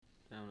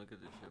look at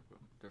this shit, bro.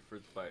 Their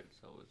first bite is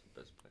always the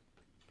best bite.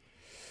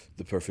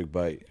 The perfect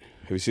bite.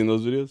 Have you seen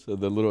those videos of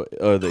the little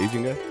the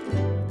Asian guy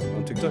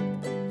on TikTok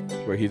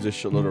where he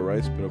just shitload of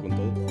rice pero con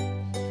todo?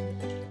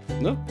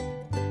 No,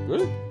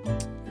 really?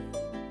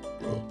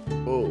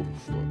 Oh,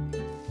 fuck.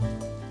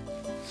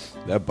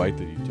 That bite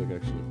that you took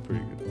actually looked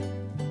pretty good.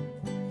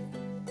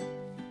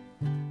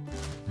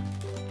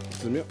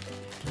 Let me up.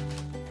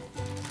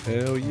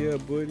 Hell yeah,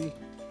 buddy.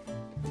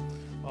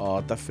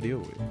 Oh, está frío,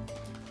 güey.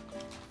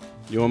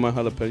 You want my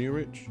jalapeno,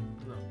 Rich?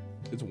 No,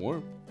 It's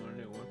warm. I don't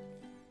need one.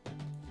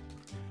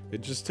 It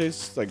just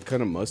tastes like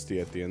kind of musty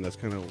at the end. That's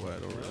kind of why I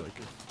don't really like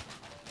it.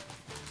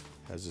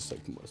 Has this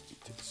like musty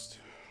taste.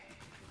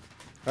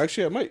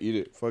 Actually, I might eat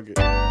it. Fuck it.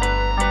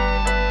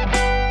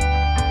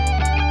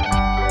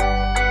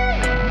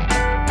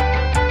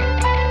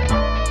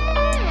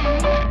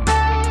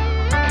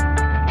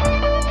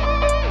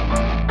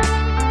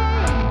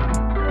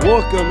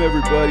 Welcome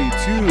everybody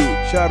to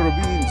Charro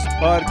Beans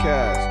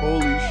Podcast.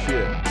 Holy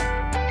shit.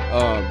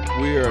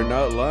 We are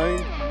not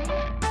lying.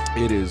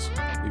 It is,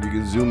 if you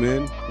can zoom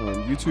in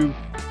on YouTube,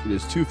 it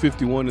is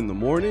 2:51 in the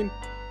morning.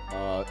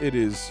 It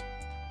is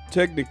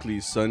technically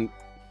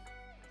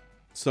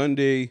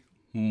Sunday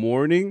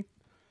morning.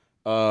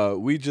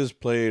 We just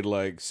played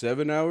like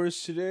 7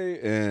 hours today,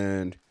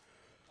 and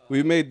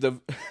we made the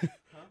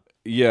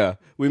yeah,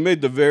 we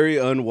made the very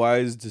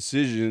unwise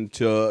decision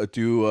to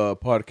do a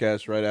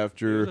podcast right It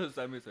after. was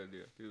Sammy's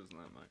idea. It was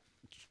not mine.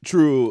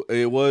 True,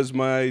 it was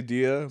my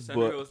idea,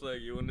 Sammy but was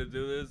like, "You want to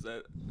do this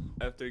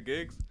after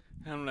gigs?"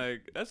 And I'm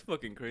like, "That's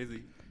fucking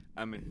crazy."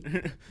 I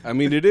mean, I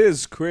mean it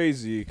is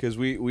crazy because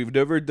we've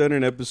never done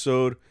an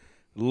episode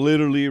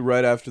literally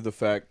right after the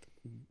fact.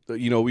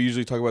 You know, we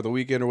usually talk about the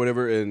weekend or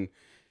whatever,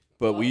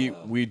 but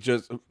we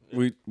just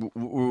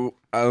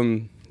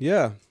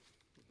yeah.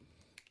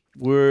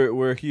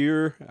 We're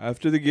here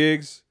after the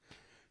gigs.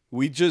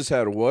 We just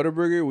had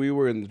Whataburger. We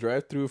were in the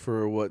drive-thru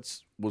for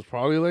was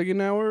probably like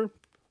an hour.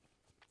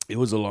 It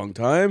was a long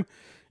time,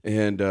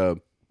 and I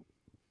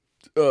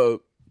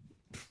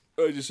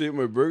just ate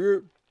my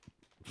burger.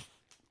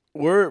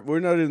 We're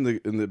not in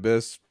the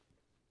best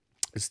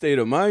state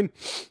of mind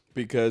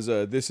because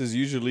this is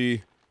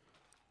usually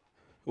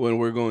when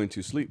we're going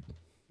to sleep.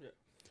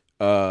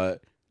 Yeah.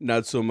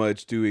 Not so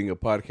much doing a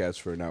podcast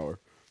for an hour.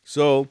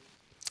 So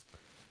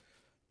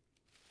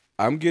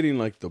I'm getting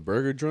like the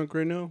burger drunk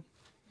right now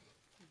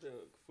the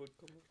food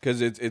coming. because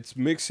it's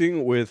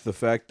mixing with the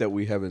fact that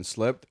we haven't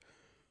slept.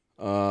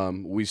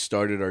 We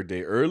started our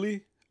day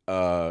early,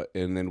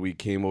 and then we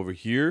came over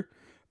here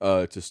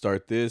to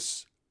start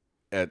this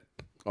at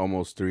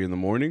almost 3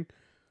 a.m.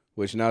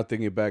 Which now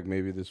thinking back,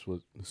 maybe this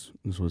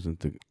wasn't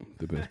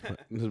the best plan.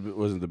 This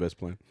wasn't the best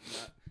plan.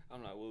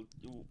 I'm like, "Well,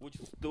 we'll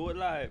just do it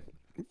live.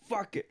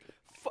 Fuck it."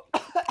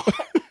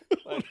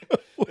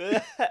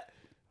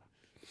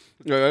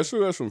 Yeah, I still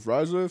got some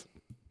fries left,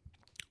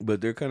 but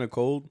they're kind of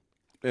cold,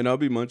 and I'll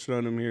be munching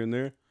on them here and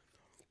there.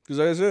 Because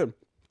like I said,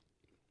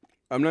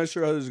 I'm not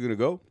sure how this is gonna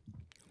go.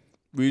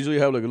 We usually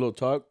have like a little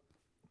talk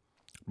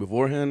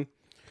beforehand,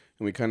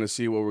 and we kind of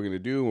see what we're gonna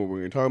do, what we're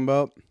gonna talk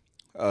about,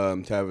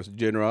 to have a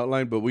general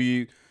outline. But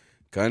we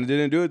kind of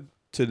didn't do it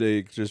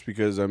today, just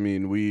because I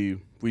mean we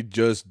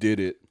just did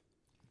it.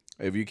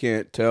 If you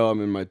can't tell,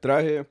 I'm in my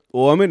traje.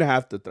 Well, I'm in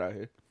half the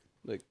traje.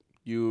 Like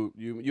you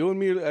and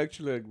me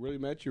actually like really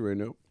match you right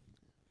now.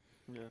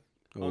 Yeah.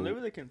 Oh, maybe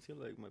they can see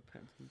like my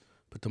pants.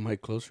 Put the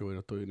mic closer when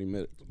I thought you didn't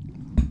met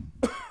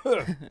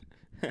it.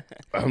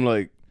 I'm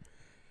like,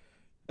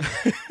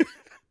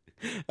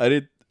 I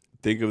didn't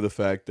think of the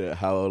fact that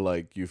how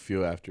like you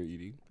feel after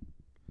eating.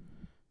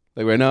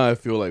 Like right now, I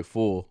feel like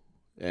full,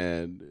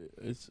 and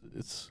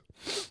it's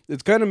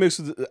kind of mixed.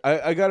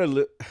 I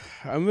gotta.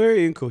 I'm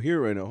very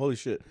incoherent right now. Holy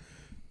shit!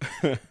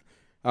 I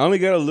only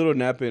got a little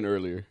nap in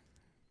earlier.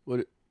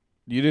 What?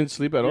 You didn't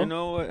sleep at all? You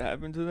know what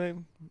happened today?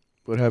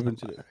 What happened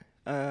today?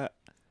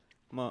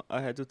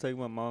 I had to take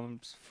my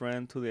mom's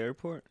friend to the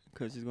airport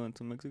because she's going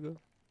to Mexico.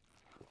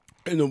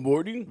 In the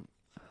morning,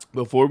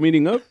 before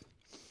meeting up.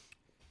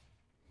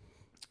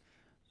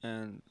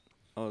 And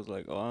I was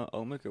like, "Oh,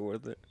 I'll make it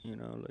worth it." You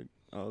know, like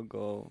I'll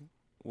go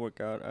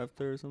work out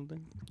after or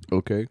something.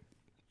 Okay.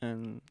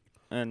 And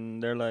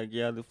they're like,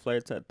 "Yeah, the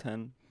flight's at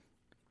 10."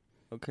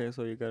 Okay,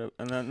 so you gotta.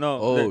 And then no.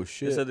 Oh, they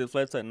shit. said the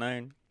flight's at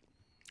 9.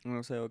 And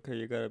I say, "Okay,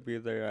 you gotta be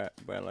there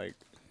by like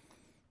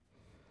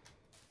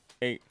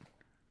 8.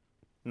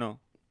 No,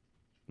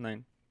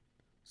 9,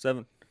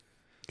 7."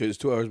 Because it's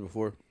 2 hours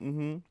before.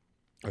 Mm-hmm.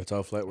 That's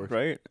how flight works.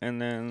 Right,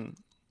 and then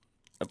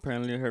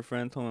apparently her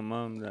friend told my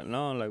mom that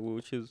no, like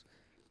we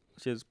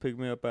she's picked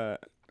me up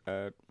at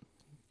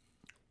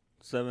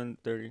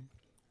 7:30.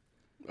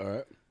 All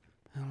right.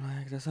 I'm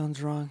like, that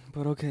sounds wrong,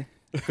 but okay.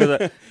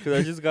 Cause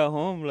I just got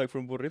home like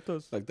from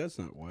Burritos. Like, that's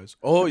not wise.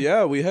 Oh,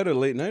 yeah. We had a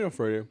late night on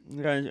Friday.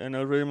 Yeah, and I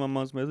was reading my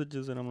mom's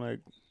messages, and I'm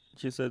like,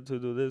 she said to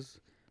do this.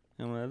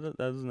 And I'm like, that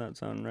does not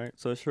sound right.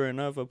 So sure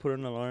enough, I put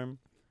an alarm,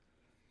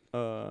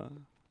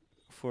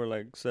 for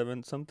like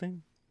 7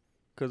 something,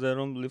 cause I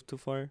don't live too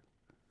far.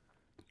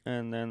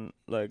 And then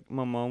like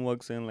my mom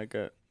walks in like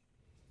at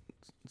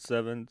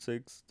 7,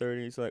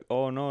 6:30. It's like,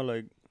 oh no,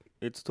 like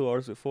it's 2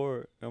 hours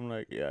before. I'm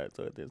like, yeah, it's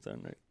already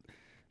done, right?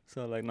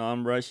 So like, no,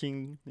 I'm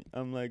rushing.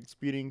 I'm like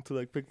speeding to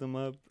like pick them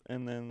up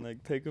and then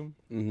like take them.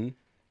 Mm-hmm.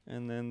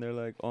 And then they're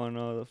like, oh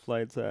no, the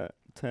flight's at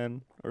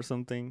 10 or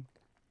something,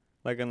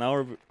 like an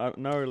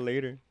hour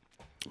later.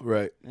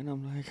 Right. And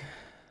I'm like,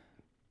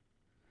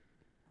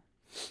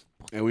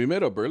 And we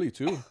met up early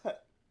too.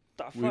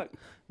 the We- fuck?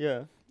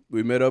 Yeah,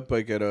 We met up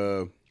like at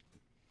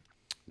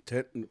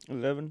 10,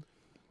 11.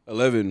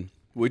 11,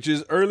 which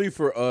is early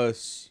for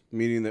us,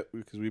 meaning that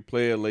because we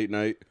play at late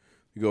night,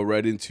 we go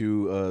right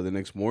into the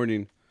next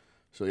morning.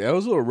 So yeah, it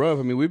was a little rough.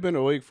 I mean, we've been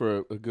awake for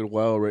a good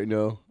while right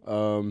now.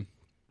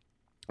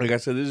 Like I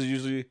said, this is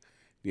usually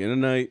the end of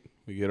the night.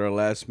 We get our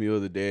last meal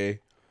of the day.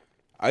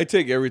 I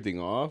take everything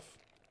off,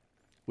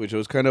 which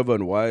was kind of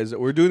unwise.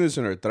 We're doing this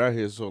in our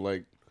trajes, so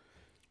like,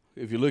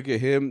 if you look at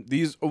him,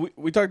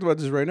 we talked about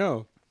this right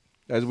now,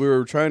 as we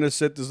were trying to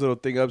set this little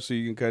thing up so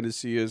you can kind of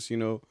see us,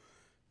 in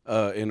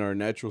our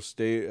natural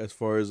state as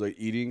far as like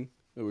eating.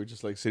 We're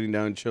just like sitting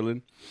down and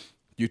chilling.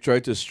 You try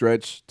to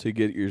stretch to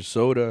get your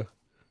soda,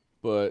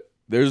 but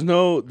there's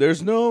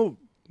no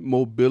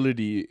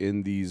mobility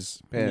in these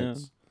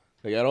pants,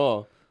 like at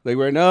all. Like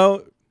right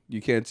now,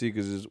 you can't see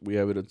because we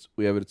have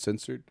it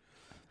censored.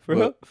 For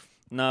But- real?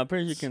 Nah,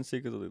 apparently you can see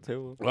because of the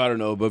table. I don't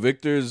know, but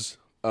Victor's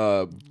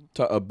a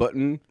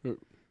button,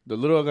 the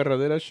little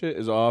agarradera shit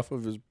is off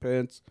of his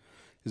pants.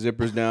 His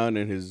zipper's down,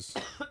 and his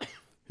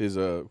what's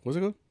it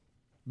called?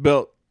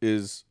 Belt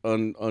is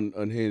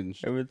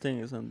unhinged. Everything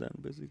is undone,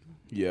 basically.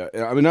 Yeah,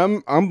 I mean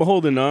I'm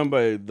holding on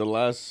by the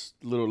last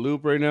little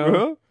loop right now.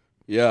 Bro?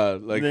 Yeah,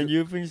 like Then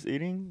you finished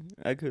eating?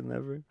 I could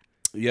never.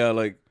 yeah,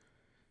 like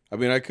I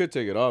mean I could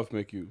take it off,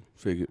 make you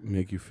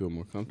feel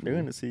more comfortable. They're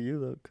gonna see you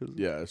though, cause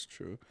Yeah, that's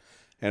true.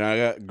 And I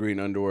got green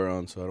underwear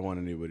on, so I don't want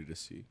anybody to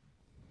see.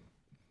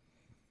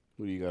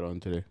 What do you got on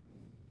today?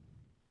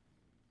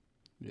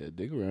 Yeah,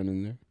 dig around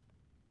in there.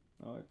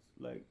 oh, it's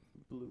like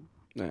blue.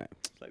 Nah.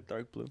 It's like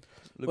dark blue.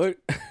 What?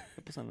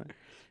 Looks on that.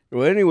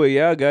 Well, anyway,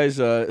 yeah, guys,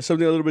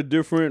 something a little bit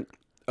different.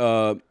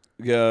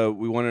 Yeah,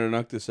 we wanted to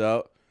knock this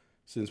out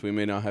since we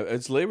may not have.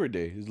 It's Labor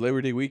Day. It's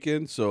Labor Day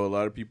weekend, so a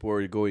lot of people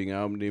are going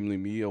out. Namely,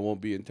 me. I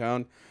won't be in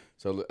town,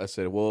 so I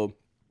said, well,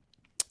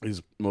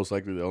 it's most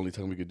likely the only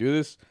time we could do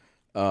this.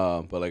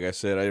 But like I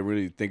said, I didn't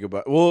really think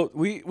about. Well,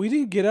 we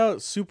didn't get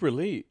out super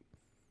late.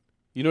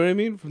 You know what I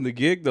mean? From the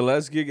gig, the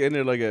last gig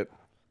ended like at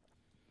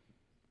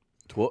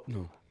 12.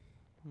 No.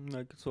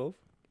 Like 12.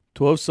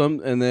 12 some,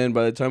 and then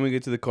by the time we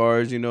get to the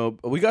cars,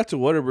 we got to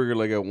Whataburger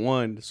like at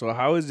 1. So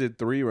how is it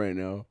 3 right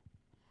now?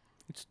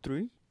 It's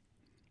 3.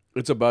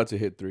 It's about to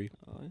hit 3.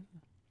 Oh, yeah.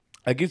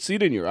 I can see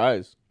it in your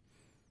eyes.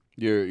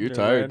 You're They're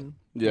tired. red.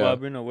 Yeah. Well,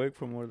 I've been awake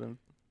for more than.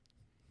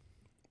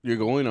 You're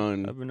going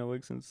on. I've been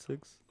awake since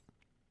 6.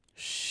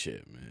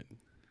 Shit, man.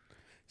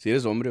 See,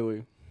 this hombre,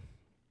 güey.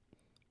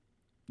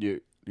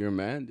 You're a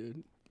man,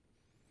 dude.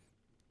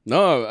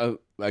 No,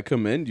 I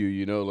commend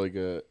you.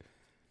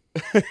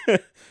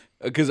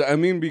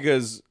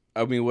 Because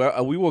we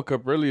woke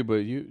up early, but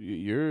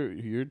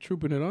you're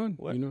trooping it on.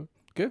 What?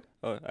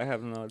 Oh, I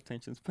have no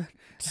attention span.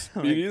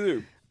 I'm Me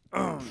like,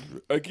 neither.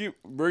 I keep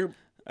bringing.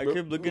 I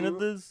keep looking at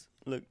this.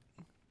 Look,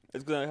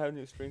 it's because I have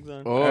new strings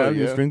on. Oh, I have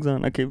new yeah. strings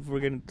on. I keep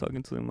forgetting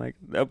talking to the mic.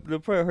 They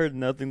probably heard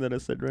nothing that I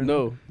said right now.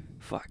 No,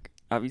 Fuck.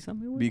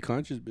 Avísame, güey. be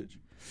conscious, bitch.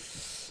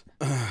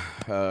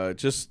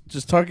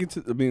 Just talking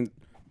to. I mean,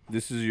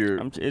 this is your.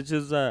 It's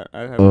just that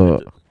I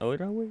haven't. I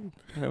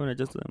haven't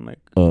adjusted the mic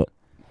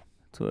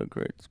to a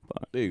great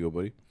spot. There you go,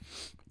 buddy.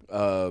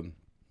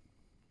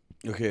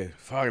 Okay,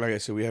 fuck. Like I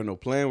said, we have no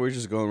plan. We're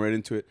just going right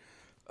into it.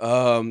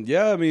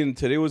 Yeah. I mean,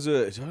 today was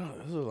a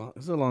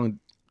long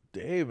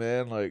day,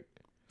 man. Like,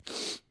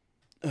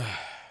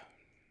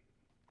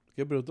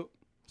 ¿Qué bruto?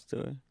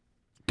 Still,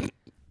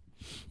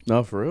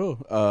 No, for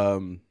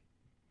real.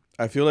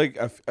 I feel like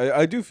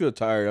I do feel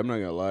tired. I'm not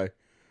gonna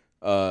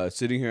lie.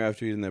 Sitting here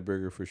after eating that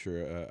burger for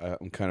sure.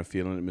 I'm kind of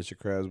feeling it, Mr.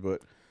 Krabs.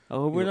 But I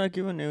hope You we're know- not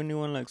giving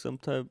anyone like some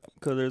type,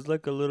 because there's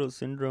like a little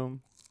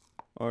syndrome,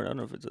 or I don't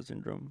know if it's a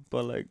syndrome,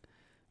 but like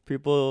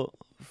people,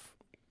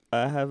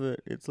 I have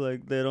it. It's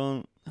like they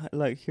don't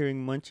like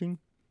hearing munching.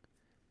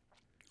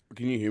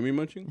 can you hear me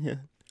munching? Yeah,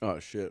 Oh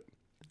shit!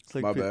 it's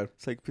like My bad.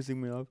 It's like pissing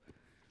me off.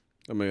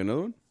 I make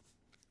another one.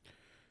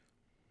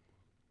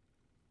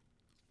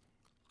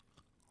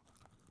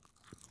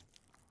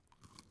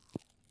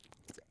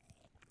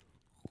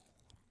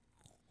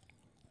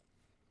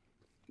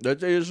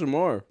 That's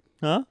ASMR.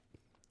 Huh?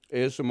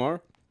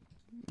 ASMR.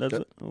 That's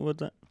That- what's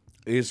that?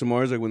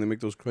 ASMR is like when they make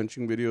those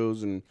crunching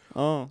videos and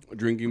Oh,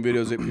 drinking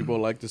videos that people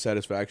like the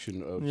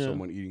satisfaction of Yeah.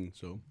 someone eating.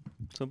 So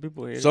some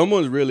people hate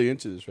someone's really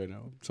into this right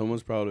now.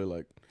 Someone's probably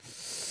like,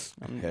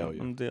 it. hell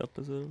yeah. I'm the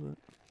opposite of it.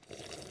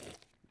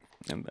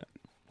 I'm bad.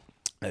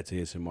 that's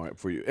ASMR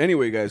for you.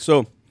 Anyway, guys.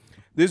 So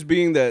this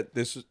being that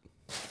this is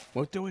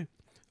what do we?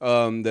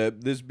 That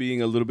this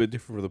being a little bit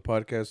different for the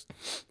podcast,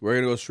 we're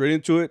gonna go straight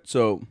into it.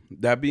 So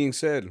that being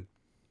said,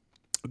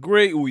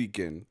 great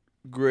weekend.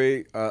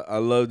 Great. I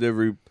loved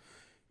every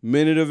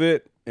minute of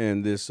it,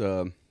 and this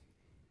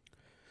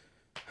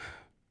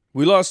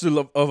We lost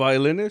a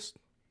violinist.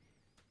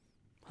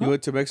 He Huh?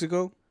 went to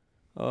Mexico.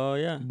 Oh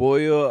yeah.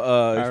 Boyo,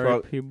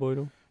 R.I.P.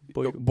 Boido.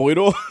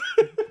 Boiro.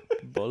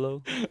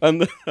 Bolo.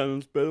 And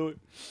Boyo.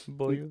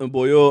 Boyo.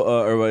 Boyo,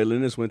 our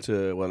violinist, went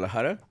to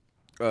Guadalajara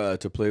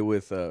to play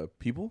with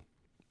people.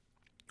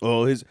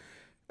 Oh, his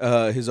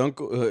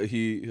uncle.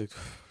 He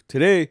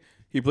today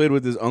he played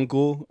with his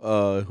uncle,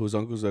 whose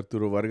uncle's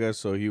Arturo Vargas.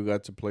 So he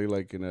got to play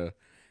like in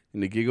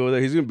a gig over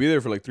there. He's gonna be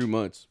there for like 3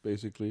 months,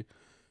 basically.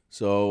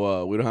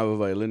 So we don't have a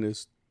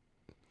violinist.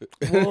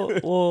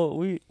 well,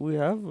 we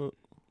have.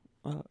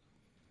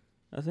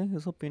 I think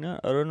it's Opinar.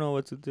 I don't know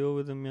what to deal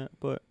with him yet,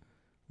 but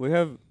we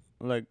have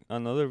like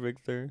another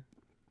Victor.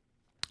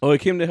 Oh, he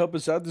came to help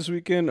us out this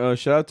weekend.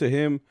 Shout out to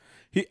him.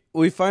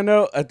 We find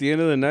out at the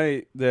end of the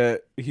night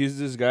that he's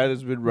this guy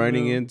that's been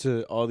writing Yeah.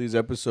 into all these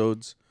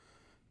episodes.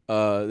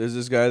 There's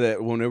this guy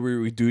that whenever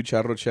we do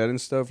Charro Chat and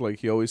stuff, like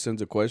he always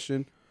sends a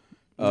question.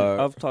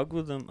 I've talked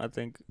with him. I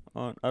think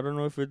on. I don't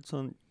know if it's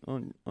on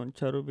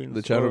Charo Beans.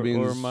 The Charro Beans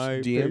or my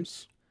DMs.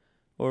 page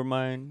or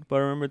mine. But I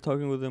remember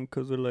talking with him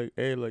because we're like,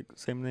 hey, like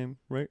same name,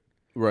 right?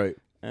 Right.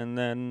 And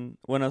then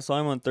when I saw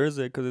him on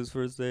Thursday, because his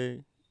first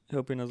day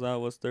helping us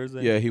out was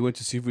Thursday. Yeah, he went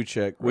to Seafood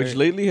Shack, which Right.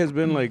 lately has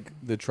been like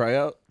the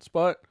tryout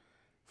spot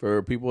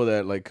for people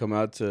that like come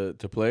out to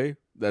play.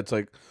 That's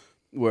like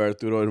where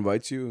Arturo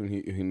invites you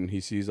and he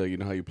sees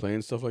like how you play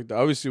and stuff like that.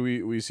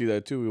 Obviously, we see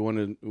that too. We want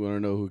to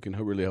know who can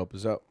really help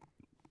us out.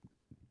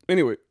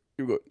 Anyway,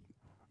 you go.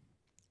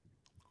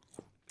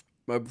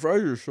 My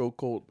fries are so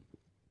cold.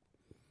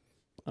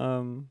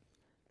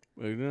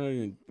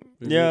 Like,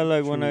 Yeah,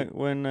 like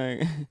when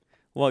I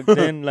walked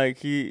in, like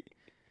he,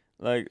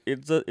 like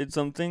it's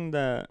something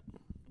that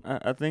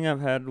I think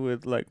I've had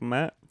with like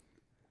Matt,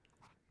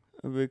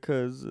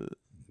 because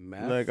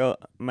Matt. like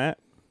Matt,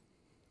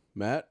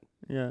 Matt.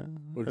 yeah,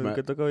 Which el Matt?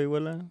 que toca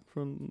vihuela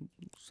from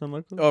San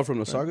Marcos. Oh, from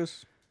the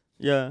Sagas.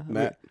 Yeah,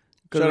 Matt.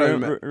 Because Shout out to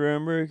Matt.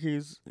 remember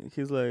he's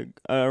like,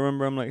 I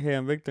remember I'm like, hey,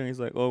 I'm Victor, and he's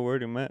like, oh, where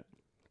Matt?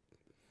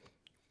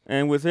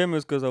 And with him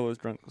it's because I was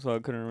drunk, so I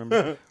couldn't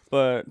remember.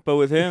 but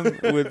with him,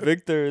 with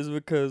Victor, is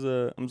because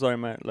I'm sorry,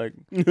 Matt. Like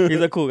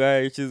he's a cool guy.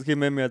 It's just he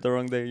met me at the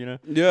wrong day, you know.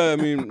 Yeah, I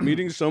mean,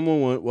 meeting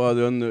someone while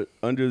they're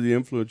under the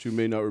influence, you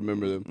may not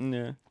remember them.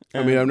 Yeah.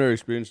 I mean, I've never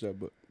experienced that,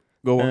 but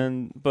go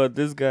on. But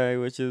this guy,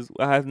 which is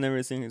I have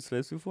never seen his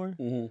face before,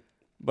 Mm-hmm.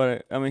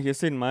 but I mean he's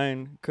seen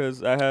mine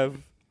because I have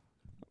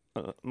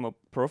my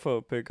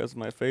profile pic as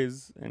my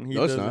face, and he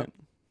No, it's doesn't. not.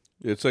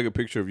 It's like a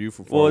picture of you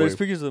from far Well, away. there's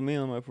pictures of me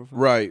on my profile.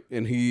 Right,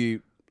 and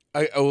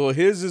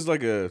his is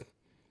like a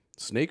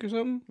snake or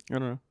something. I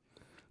don't know.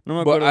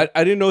 No, But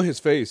I didn't know his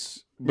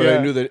face, but Yeah.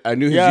 I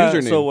knew his yeah,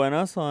 username. so when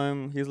I saw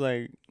him, he's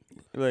like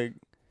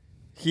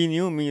he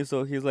knew me,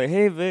 so he's like,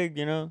 "Hey, Vic,"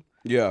 you know,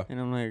 yeah, and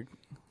I'm like,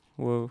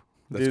 "Whoa,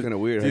 that's this kind of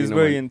weird. how is you know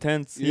very my-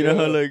 intense," you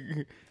know, Yeah.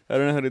 like I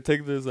don't know how to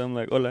take this. I'm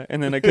like, "Hola,"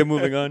 and then I kept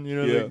moving on, you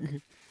know, Yeah.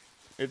 like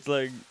it's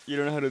like you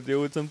don't know how to deal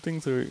with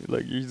something, so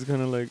like you're just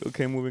kind of like,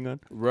 okay, moving on.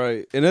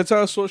 Right, and that's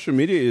how social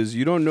media is.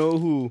 You don't know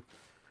who,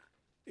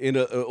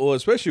 well,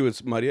 especially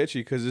with mariachi,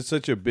 because it's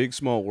such a big,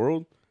 small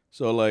world.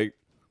 So like,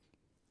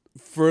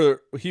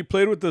 he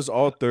played with us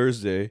all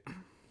Thursday,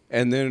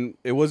 and then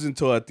it wasn't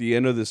until at the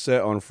end of the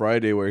set on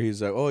Friday where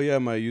he's like, "Oh yeah,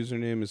 my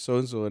username is so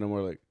and so," and I'm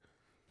like,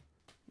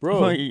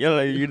 "Bro, Oh, yeah,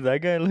 like you're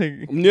that guy,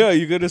 like yeah,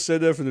 you could have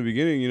said that from the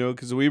beginning,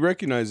 because we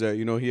recognize that.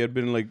 He had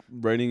been like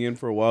writing in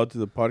for a while to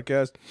the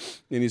podcast,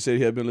 and he said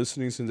he had been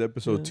listening since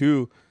episode Yeah.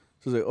 2.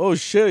 So I was like, "Oh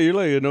shit, you're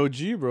like an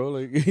OG, bro.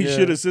 Like he Yeah.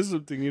 should have said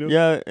something,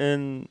 yeah,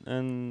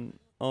 and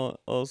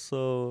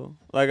also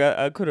like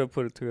I could have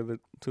put it together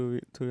to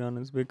be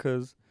honest,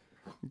 because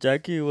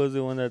Jackie was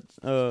the one that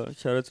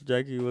shout out to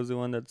Jackie, was the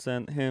one that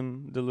sent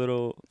him the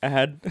little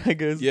ad, I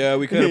guess. Yeah,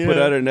 we kind of put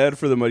Yeah. out an ad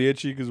for the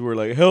mariachi because we're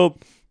like,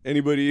 help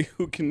anybody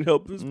who can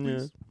help us, Yeah.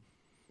 please.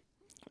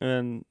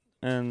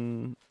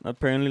 And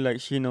apparently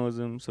like she knows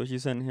him, so she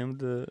sent him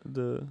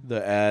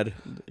The ad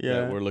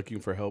yeah. that we're looking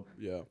for help.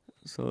 Yeah.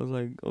 So I was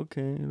like,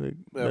 okay, like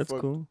Yeah, that's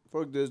fuck. cool.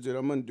 Fuck this, dude.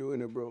 I'm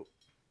undoing it, bro.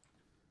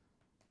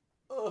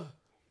 Ugh.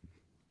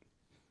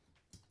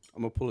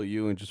 I'm gonna pull a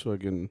U and just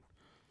fucking.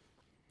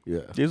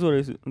 Yeah. This is what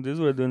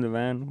I do in the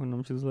van when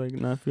I'm just like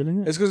not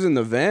feeling it. It's because in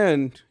the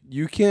van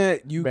you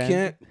can't.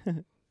 Band.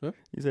 Huh?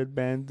 You said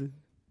band.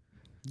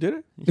 Did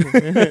it?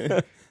 Yeah.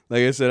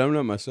 Like I said, I'm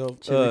not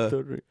myself.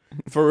 Chile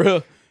For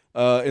real.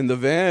 In the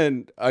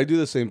van, I do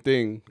the same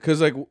thing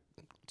because like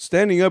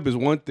standing up is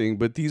one thing,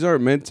 but these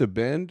aren't meant to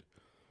bend.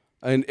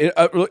 And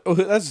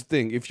that's the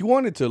thing. If you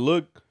want it to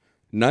look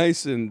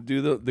nice and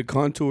do the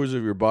contours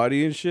of your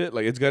body and shit,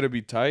 like it's got to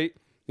be tight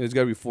and it's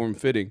got to be form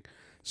fitting.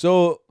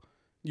 So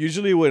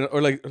usually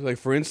like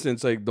for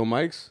instance, like Don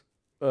Mike's,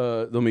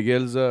 Don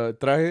Miguel's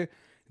traje,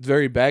 it's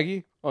very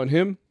baggy on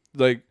him.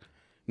 Like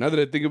now that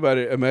I think about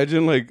it,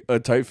 imagine like a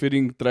tight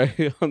fitting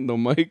traje on Don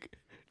Mike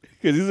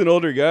because he's an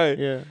older guy.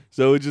 Yeah.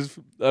 So it just,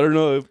 I don't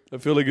know. I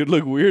feel like it'd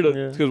look weird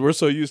Yeah. because we're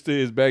so used to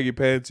his baggy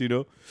pants,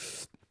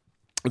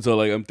 And so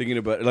like I'm thinking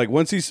about it. Like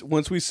once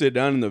we sit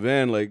down in the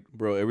van, like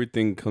bro,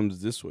 everything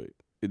comes this way.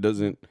 It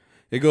doesn't.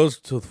 It goes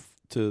to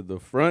to the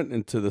front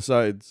and to the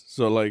sides.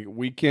 So like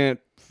we can't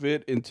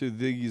fit into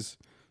these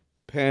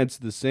pants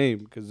the same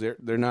because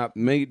they're not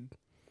made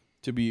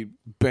to be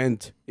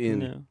bent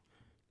in. Yeah.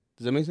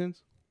 Does that make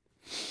sense?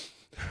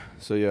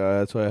 So yeah,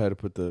 that's why I had to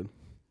put the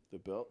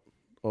belt.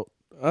 Oh,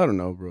 I don't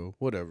know, bro.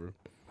 Whatever.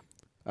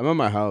 I'm at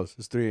my house.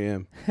 It's 3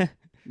 a.m.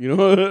 You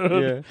know?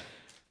 Yeah.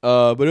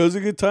 But it was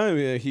a good time.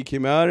 Yeah, he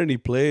came out and he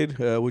played,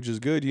 which is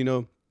good, you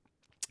know.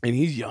 And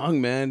he's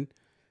young, man.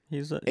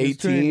 He's 18?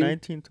 turning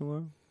 19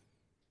 tomorrow,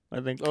 I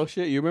think. Oh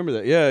shit, you remember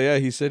that? Yeah.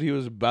 He said he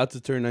was about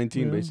to turn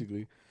 19, Yeah.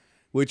 basically,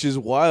 which is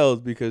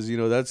wild because you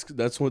know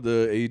that's what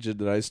the age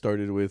that I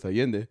started with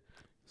Allende.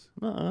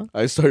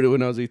 I started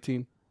when I was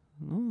 18.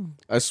 Mm.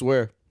 I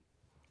swear,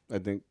 I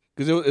think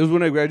because it was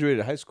when I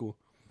graduated high school.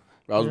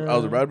 I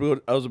was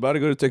about to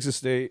go to Texas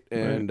State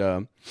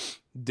and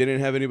didn't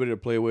have anybody to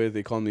play with.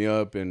 They called me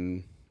up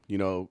and you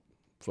know,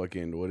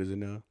 fucking what is it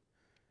now?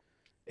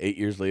 8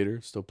 years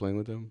later, still playing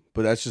with them.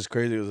 But that's just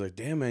crazy. It was like,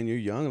 damn man, you're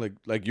young.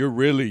 Like you're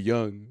really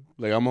young.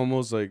 Like I'm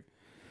almost like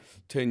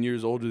 10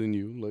 years older than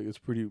you. Like it's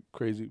pretty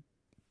crazy.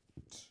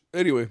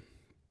 Anyway,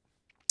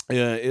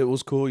 yeah, it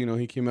was cool. You know,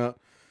 he came out.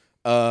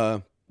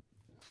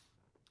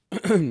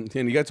 And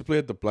he got to play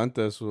at the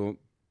Planta, so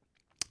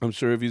I'm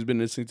sure if he's been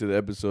listening to the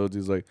episodes,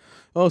 he's like,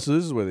 oh, so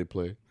this is where they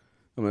play.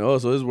 I'm like, oh,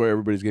 so this is where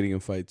everybody's getting in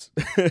fights.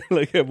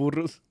 Like at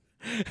Burros.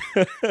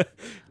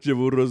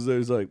 Burros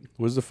there's like,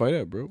 where's the fight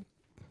at, bro?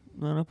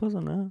 No pasa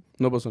nada.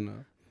 No pasa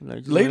nada.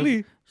 Like,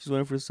 Lately, she's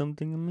waiting for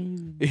something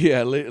amazing.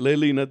 yeah,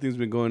 lately nothing's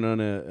been going on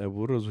at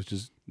Burros, which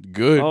is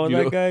good. Oh, you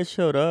that know? guy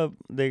showed up.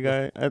 The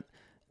guy,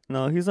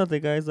 no, he's not the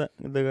guy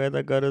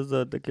that got us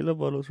the tequila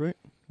bottles, right?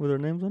 With our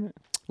names on it.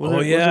 Was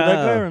it that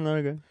guy or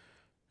another guy?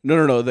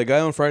 No. The guy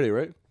on Friday,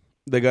 right?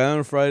 The guy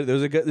on Friday.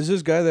 There's a guy. There's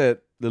this guy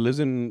that lives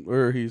in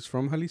where he's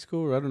from, Jalisco,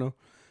 or I don't know,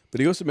 but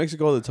he goes to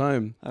Mexico all the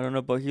time. I don't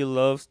know, but he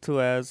loves to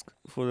ask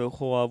for the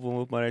whole album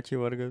with Mariachi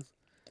Vargas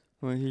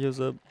when he shows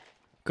up.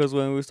 Cause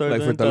when we started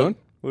Like for Talon,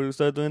 when we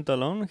started doing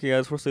Talon, he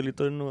asked for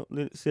Cielito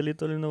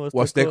Lindo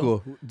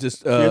Huasteco,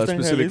 just Fiesta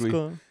en specifically,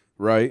 Jalisco.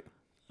 right?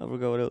 I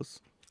forgot what else.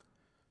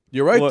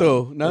 You're right What?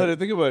 though. Now What? that I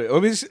think about it, I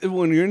mean,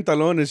 when you're in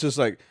Talon, it's just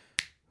like,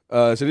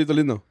 Celito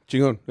Lindo,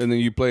 chingón, and then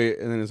you play it,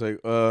 and then it's like,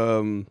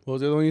 what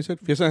was the other one you said?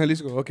 Fiesta en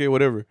Jalisco. Okay,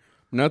 whatever.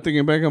 Now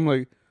thinking back, I'm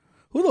like,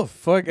 who the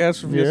fuck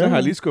asked for Fiesta en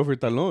Yeah. Jalisco for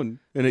Talon?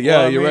 And Well,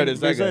 you're I right. mean,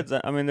 It's that guy.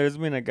 besides, I mean, there's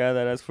been a guy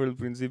that asked for El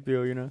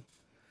Principio, you know.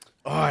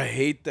 Oh, I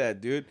hate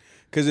that, dude.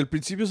 Because El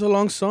Principio is a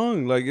long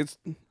song. Like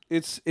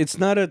it's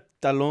not a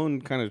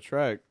Talon kind of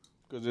track.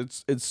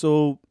 Because it's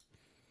so.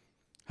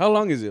 How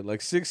long is it? Like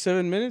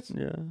 6-7 minutes.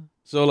 Yeah.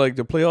 So like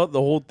to play out the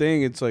whole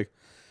thing, it's like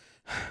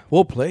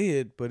we'll play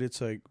it, but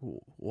it's like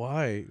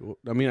why?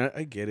 I mean,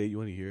 I get it. You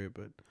want to hear it,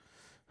 but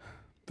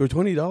for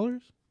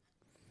 $20,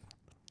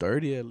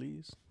 30 at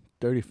least,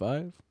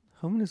 35,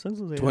 How many songs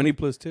does he 20 have?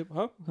 plus tip,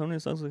 huh? How many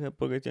songs does he have?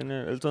 Porque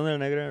tiene El Son de la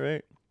Negra,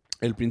 right?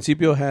 El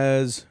Principio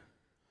has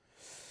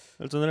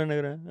El Son de la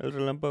Negra, El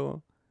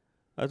Relámpago,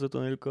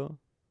 Azotonilco,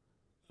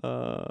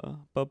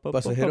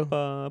 Pasajero.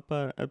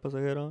 El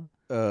Pasajero.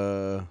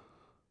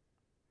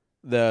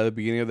 The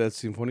beginning of that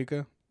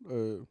Sinfónica,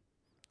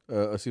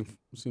 a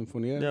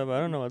Sinfonía. Yeah, but I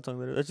don't know what song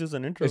that is. That's just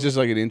an intro. It's just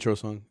like an intro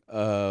song.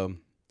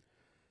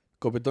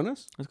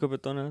 Copetonas,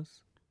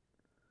 Escopetones.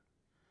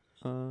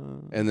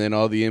 and then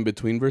all the in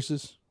between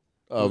verses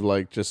of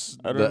like just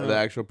I don't know. the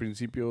actual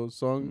Principio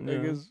song. I Yeah.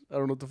 guess I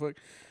don't know what the fuck.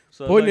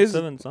 So Point it's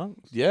like is- 7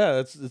 songs. Yeah,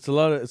 it's a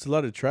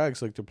lot of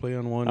tracks like to play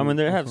on one. I mean,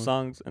 they one have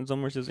song. songs, and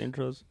some are just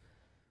intros.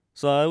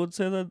 So I would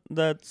say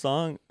that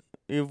song,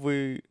 if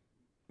we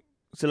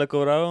si la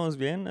cobrábamos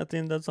bien, I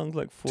think that song's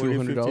like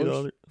 $40,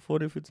 $200?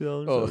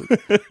 $50. Oh,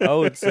 I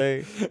would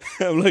say.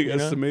 I'm like You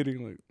know?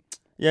 estimating like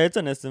Yeah, it's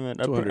an estimate.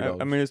 I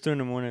 $200. mean, it's 2 in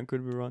the morning. I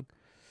could be wrong.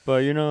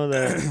 But you know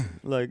that,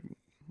 like,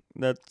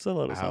 that's a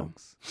lot of Wow.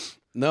 songs.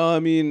 no. I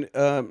mean,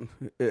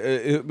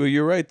 but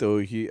you're right though.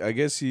 I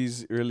guess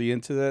he's really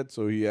into that,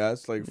 so he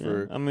asked like Yeah.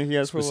 for, I mean, he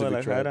asked for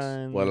specific Guadalajara. tracks.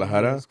 And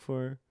Guadalajara? He asked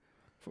for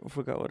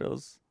forgot what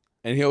else.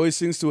 and he always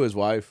sings to his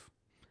wife.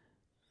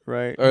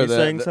 Right. Or He the-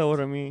 sang the-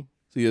 Sabor a Mi.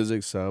 So he was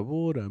like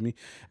sabor a mí.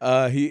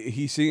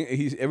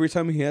 He's every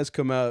time he has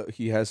come out,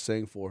 he has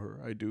sang for her.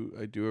 I do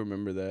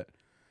remember that.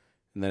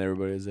 And then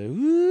everybody's like,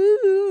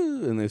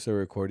 woo, and they start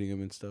recording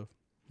him and stuff.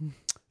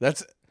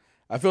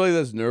 I feel like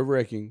that's nerve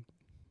wracking.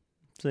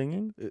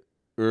 Singing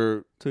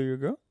Or to your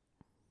girl?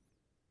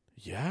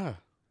 yeah,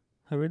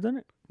 Have you done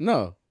it?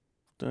 no,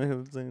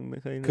 because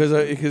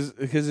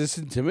it's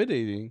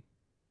intimidating.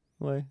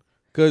 Why?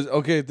 Because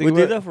okay, think We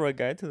did about that for a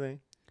guy today.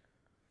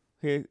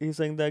 He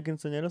sang that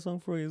Quinceañera song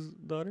for his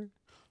daughter.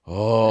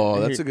 oh,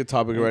 And that's a good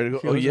topic, right? He Oh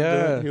wasn't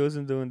yeah, he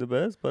wasn't doing the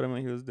best, but I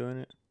mean, he was doing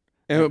it.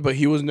 but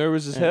he was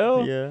nervous as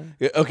hell. Yeah.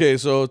 Yeah, okay,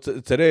 so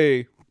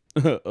today,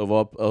 of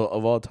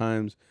all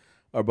times,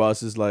 our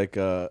boss is like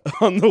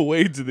on the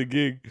way to the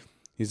gig.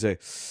 He's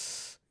like,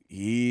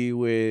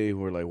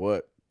 we're like,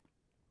 what?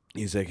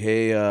 He's like,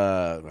 hey,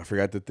 I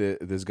forgot that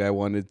this guy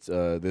wanted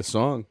this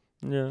song.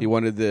 Yeah. He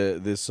wanted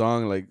this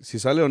song, like, si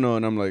sale o no,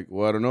 and I'm like,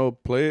 well, I don't know,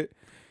 play it.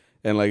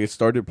 and like it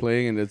started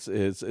playing, and it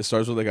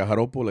starts with like a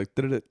jaropo, like,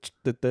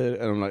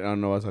 and I'm like, I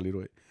don't know, va a salir,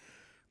 güey.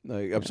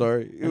 Like, I'm Yeah.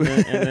 sorry. And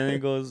then it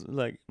goes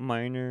like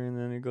minor, and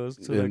then it goes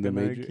to in like the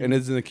another major, key. and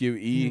it's in the key of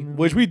E, No.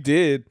 which we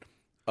did,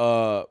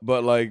 but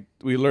like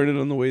we learned it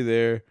on the way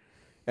there,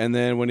 and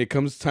then when it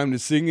comes time to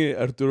sing it,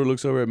 Arturo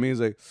looks over at me.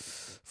 He's like,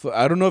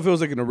 I don't know if it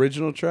was like an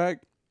original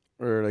track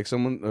or like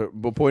someone.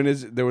 But point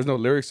is, there was no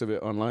lyrics of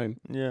it online,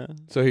 Yeah.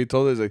 so he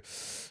told us like,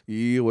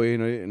 "Y güey,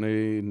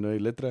 no hay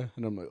letra,"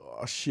 and I'm like,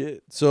 "Oh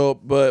shit!" So,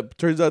 but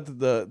turns out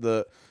that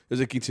the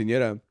there's a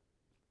quinceañera,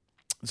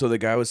 so the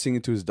guy was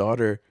singing to his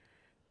daughter.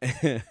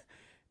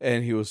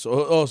 And he was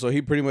so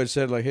he pretty much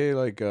said like, hey,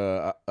 like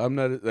I'm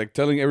not like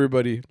telling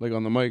everybody like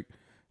on the mic,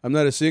 I'm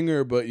not a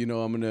singer, but you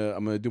know I'm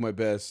gonna do my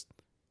best,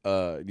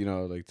 you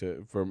know, like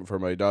to for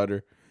my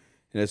daughter.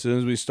 And as soon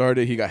as we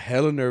started, he got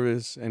hella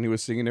nervous and he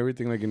was singing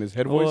everything like in his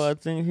head Well, I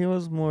voice. think he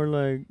was more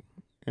like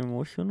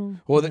emotional.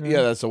 Well, you know?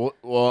 yeah, that's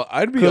well,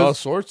 I'd be all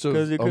sorts of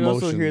Because you could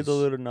also hear the emotions.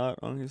 little knot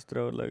on his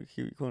throat, like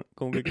he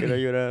como que quería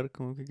llorar,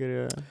 como que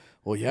quería.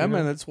 Well, yeah, you man,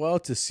 know? that's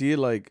wild to see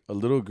like a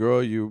little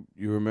girl. You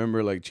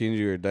remember like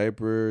changing her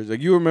diapers, like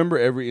you remember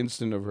every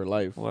instant of her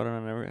life. Well, I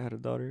never had a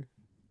daughter,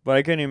 but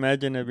I can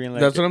imagine it being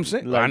like. That's what I'm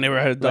saying. I never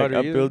had a daughter I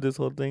either. built this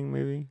whole thing,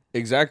 maybe.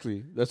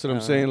 Exactly. That's what I'm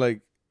Uh, saying.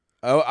 Like,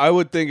 I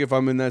would think if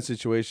I'm in that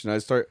situation, I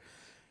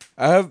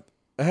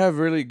have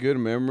really good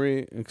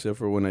memory, except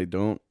for when I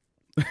don't.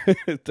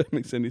 If that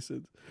makes any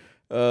sense.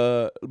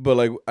 But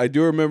like I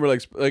do remember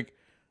like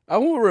I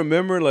won't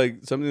remember like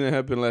something that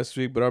happened last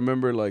week, but I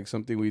remember like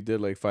something we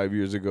did like 5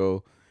 years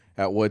ago.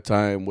 At what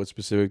time, what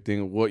specific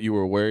thing, what you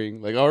were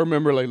wearing. Like I'll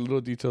remember like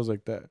little details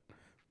like that.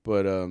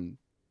 But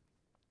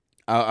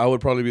I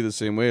would probably be the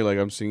same way. Like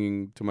I'm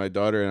singing to my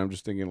daughter, and I'm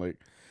just thinking like,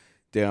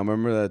 damn, I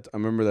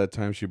remember that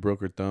time she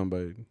broke her thumb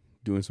by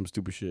doing some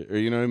stupid shit, or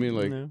you know what I mean?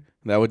 Like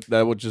yeah.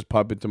 that would just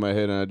pop into my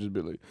head, and I'd just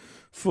be like,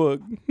 "Fuck,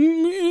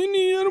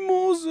 mi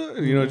hermosa,"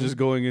 and, you know, just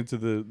going into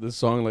the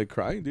song like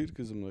crying, dude,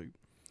 because I'm like,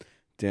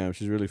 damn,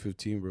 she's really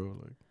 15, bro.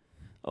 Like,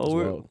 Oh,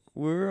 wild.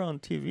 we're on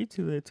TV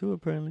today too.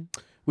 Apparently,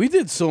 We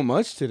did so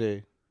much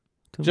today.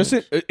 too Just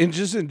much. in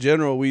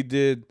general, we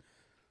did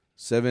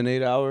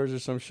 7-8 hours or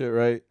some shit,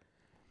 right?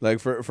 Like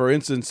for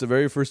instance, the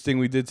very first thing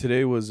we did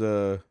today was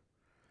on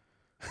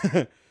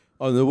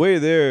the way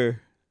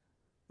there,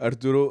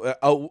 Arturo.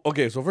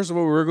 Okay, so first of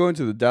all, we were going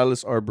to the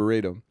Dallas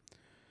Arboretum,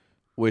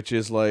 which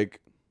is like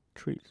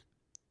Trees.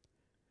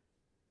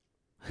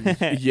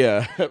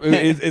 yeah, I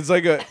mean, it's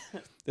like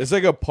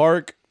a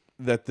park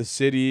that the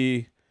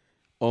city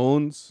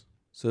owns.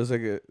 So it's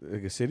like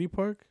a city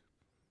park.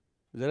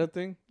 Is that a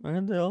thing?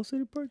 Aren't they all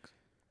city parks?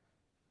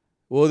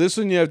 Well, this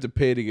one you have to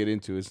pay to get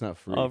into. It's not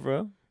free. Oh,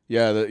 bro.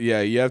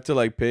 Yeah, you have to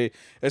like pay.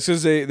 It's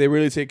because they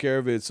really take care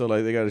of it. So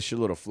like they got a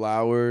shitload of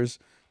flowers.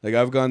 Like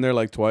I've gone there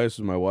like twice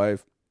with my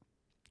wife,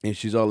 and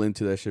she's all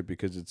into that shit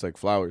because it's like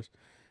flowers.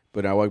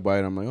 But I walk by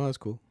and I'm like, oh, that's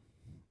cool.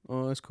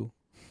 Oh, that's cool.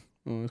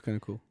 Oh, that's kind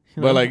of cool.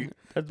 But like,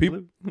 that's peop-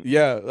 blue.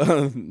 yeah,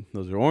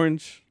 those are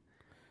orange,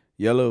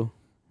 yellow,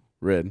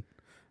 red.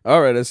 All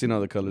right, I've seen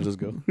all the colors. Let's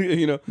go.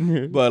 You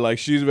know. But like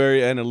she's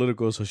very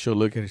analytical, so she'll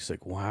look at it. She's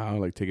like, wow,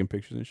 like taking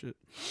pictures and shit.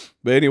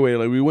 But anyway,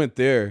 like we went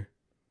there.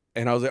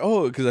 And I was like,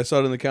 oh, because I saw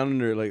it on the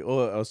calendar. Like,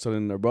 oh, I was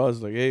telling our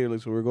boss, like, hey,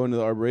 like, so we're going to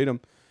the Arboretum.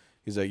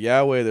 He's like,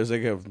 yeah, wait, there's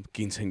like a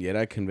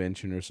quinceañera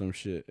convention or some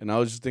shit. And I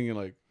was just thinking,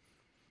 like,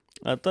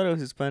 I thought it was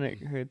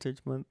Hispanic Heritage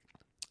Month.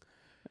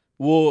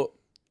 well,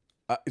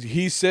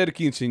 he said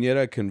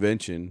quinceañera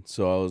convention.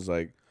 So I was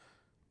like,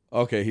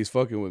 okay, he's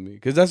fucking with me.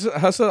 Because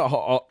that's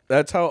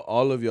how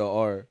all of y'all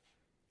are.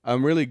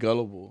 I'm really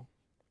gullible.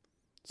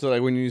 So,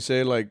 like, when you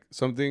say, like,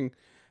 something,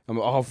 I'm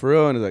like, oh, for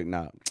real? And it's like,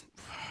 nah,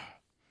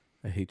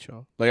 I hate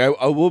y'all. Like,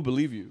 I will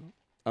believe you.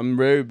 I'm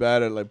very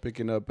bad at, like,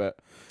 picking up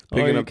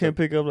You can't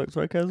pick up like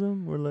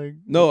sarcasm or like.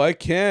 No, I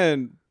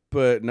can,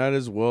 but not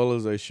as well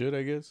as I should,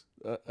 I guess.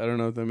 I don't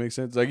know if that makes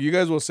sense. Like, you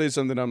guys will say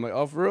something, I'm like,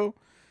 oh, for real?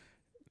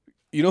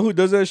 You know who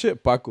does that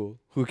shit? Paco,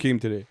 who came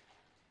today.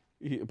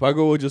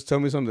 Paco will just tell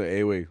me something.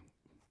 Hey, wait.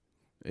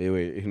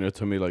 You know,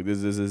 tell me, like,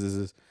 this.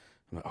 I'm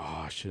like,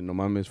 oh, shit, no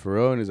mames, for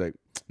real? And he's like,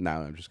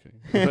 nah, I'm just kidding.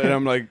 And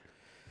I'm like,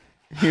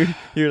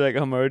 you're like,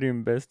 I'm already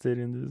invested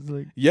in this.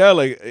 Like, yeah,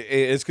 like,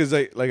 it's because,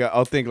 like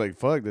I'll think, like,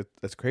 fuck,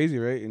 that's crazy,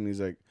 right? And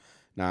he's like,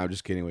 nah, I'm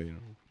just kidding. Wait, you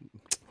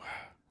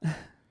know.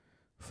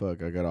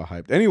 Fuck, I got all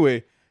hyped.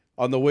 Anyway,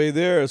 on the way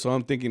there, so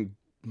I'm thinking,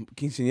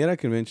 quinceañera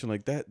convention,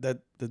 like that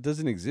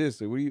doesn't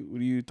exist. Like, what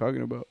are you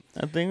talking about?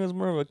 I think it was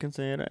more of a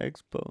quinceañera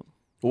expo.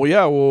 Well,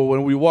 yeah. Well,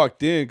 when we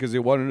walked in, because they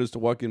wanted us to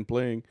walk in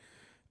playing,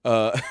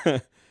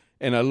 and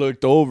I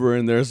looked over,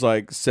 and there's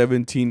like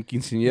 17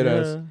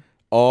 quinceañeras,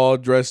 all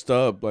dressed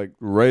up, like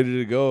ready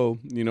to go.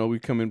 You know, we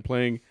come in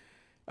playing.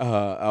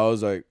 I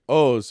was like,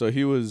 oh, so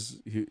he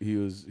was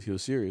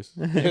serious.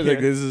 Like,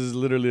 this is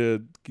literally a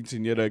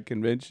quinceañera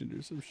convention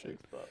or some shit.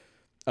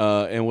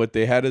 And what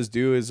they had us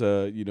do is,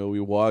 you know, we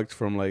walked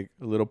from like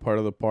a little part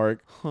of the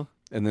park,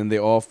 and then they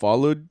all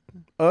followed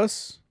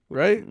us,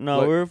 right? No,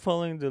 like, we were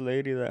following the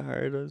lady that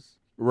hired us.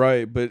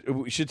 right, but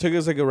she took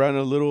us like around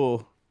a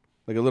little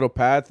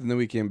path, and then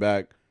we came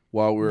back.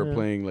 while we were Yeah.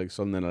 playing like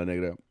Sonda La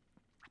Negra.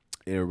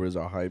 Everybody's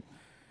all hype.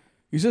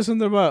 You said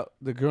something about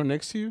the girl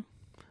next to you?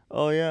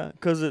 Oh yeah,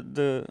 cause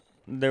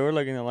they were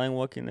like in a line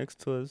walking next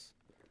to us.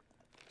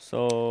 The So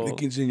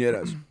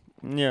quinceañeras.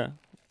 yeah,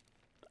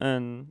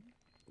 and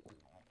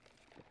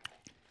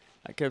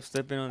I kept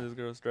stepping on this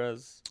girl's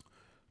dress,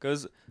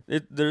 cause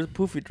there's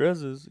poofy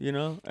dresses, you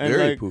know, and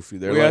Very like poofy.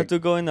 They're we have like to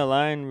go in the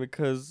line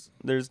because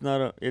there's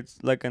not a it's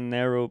like a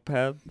narrow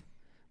path,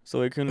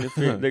 so it couldn't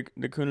fit.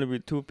 There couldn't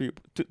be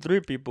three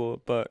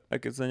people, but I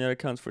guess Senora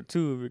counts for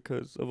two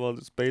because of all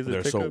the space they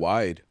they're take so up.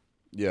 wide.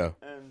 Yeah.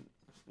 And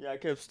yeah, I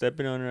kept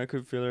stepping on her. I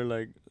could feel her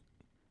like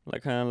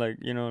kind of like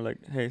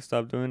like hey,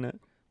 stop doing that.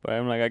 But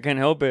I'm like I can't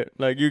help it.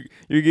 Like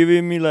you're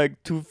giving me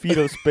like 2 feet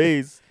of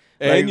space.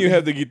 And Like, you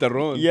have the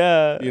guitarron.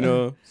 Yeah. You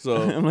know, so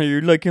I'm like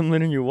you're like him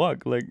letting you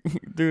walk. Like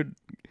dude.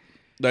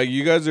 like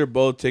you guys are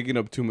both taking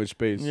up too much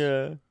space.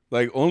 Yeah.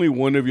 Like only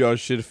one of y'all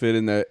should fit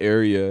in that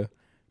area,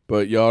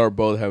 but y'all are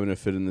both having to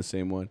fit in the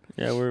same one.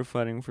 Yeah, we're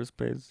fighting for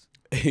space.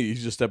 You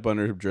just step on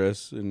her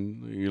dress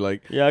and you're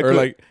like, Yeah, I or could,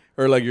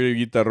 like your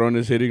guitarron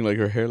is hitting like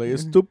her hair, like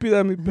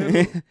estúpida mi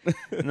perro.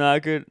 No, I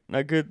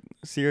could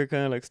see her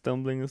kind of like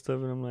stumbling and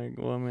stuff, and I'm like,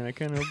 well, I mean, I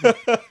can't help it.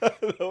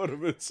 That would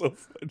have been so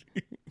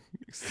funny.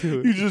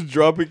 Still. You just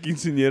drop a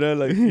quinceañera,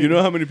 like you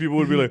know how many people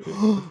would be like,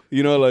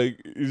 you know,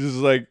 like it's just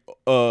like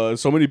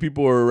so many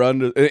people were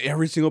around it, and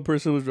every single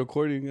person was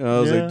recording. And I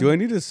was Yeah. like, do I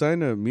need to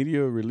sign a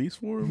media release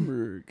form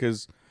or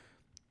because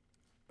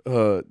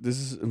this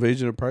is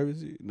invasion of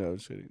privacy? No, I'm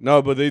just kidding.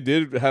 No, but they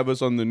did have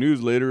us on the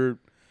news later.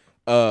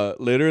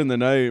 Later in the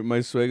night, my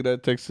suegra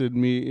texted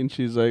me and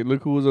she's like,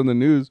 "Look who was on the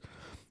news."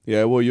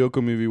 Yeah, well, yo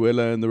con mi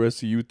vihuela and the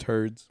rest of you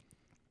turds.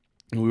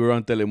 And we were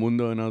on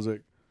Telemundo, and I was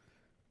like,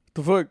 "What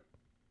the fuck?"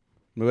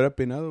 Me hubiera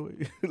peinado,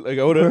 güey. Like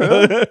I would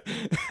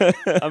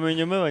have. I mean,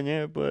 yo me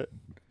bañé, but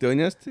 ¿Te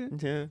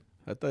bañaste? yeah,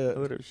 I I thought.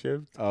 would have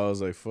shaved I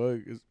was like,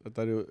 "Fuck!" I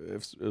thought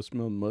it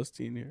smelled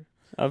musty in here.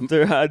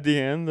 after at the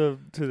end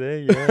of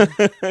today.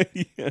 Yeah,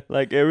 Yeah.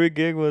 like every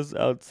gig was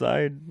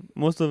outside,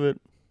 most of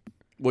it.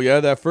 Well, yeah,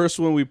 that first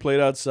one we played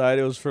outside.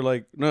 It was for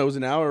like it was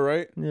an hour,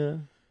 right? Yeah,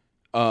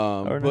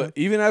 Hour and a half.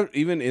 But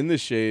even in the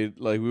shade,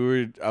 like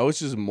I was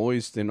just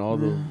moist in all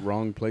the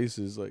wrong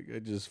places. Like I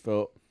just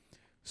felt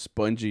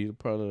spongy.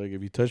 Probably like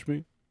if you touch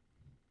me,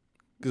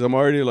 because I'm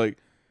already like,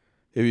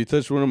 if you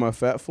touch one of my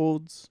fat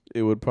folds,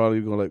 it would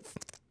probably go like,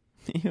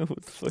 yeah,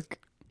 what the fuck?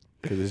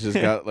 because it's just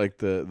got like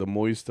the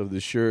moist of the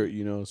shirt,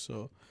 you know.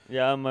 So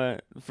Yeah, my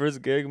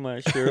first gig, my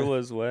shirt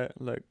was wet.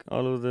 Like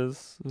all of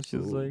this was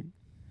just Ooh.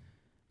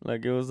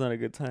 like it was not a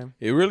good time.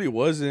 it really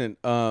wasn't.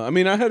 I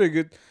mean, I had a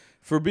good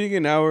for being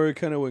an hour. It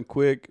kind of went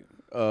quick.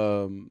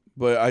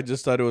 But I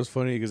just thought it was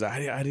funny because I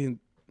didn't.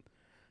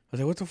 I was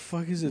like, what the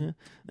fuck is it? Yeah.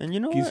 And you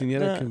know what?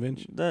 Quinceañera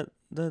convention. That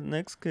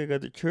next gig at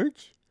the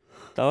church,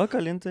 estaba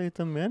caliente ahí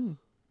también.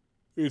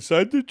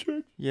 Inside the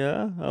church?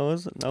 Yeah, I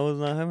was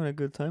not having a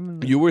good time in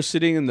there. You were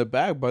sitting in the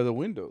back by the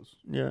windows.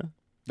 Yeah.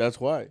 That's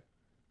why.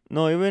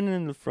 No, even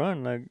in the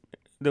front, like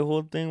the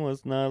whole thing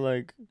was not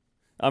like.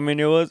 I mean,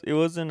 it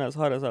wasn't as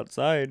hot as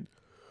outside,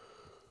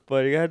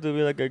 but it had to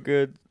be like a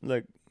good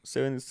like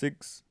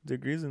 76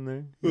 degrees in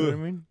there. You know what I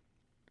mean?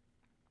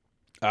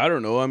 I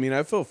don't know. I mean,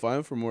 I felt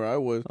fine from where I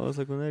was. I was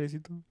like un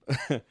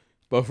airecito.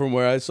 But from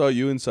where I saw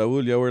you and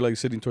Saul, y'all were like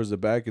sitting towards the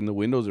back and the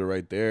windows are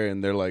right there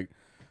and they're like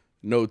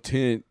no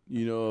tint,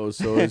 you know,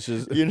 so it's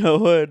just You know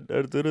what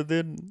Arturo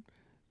did?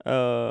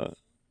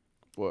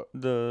 what?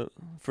 The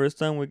first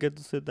time we get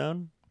to sit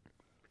down,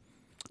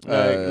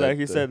 like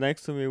he the- sat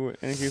next to me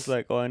and he's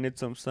like, "Oh, I need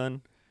some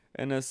sun."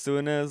 And as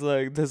soon as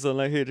like the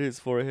sunlight hit his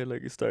forehead,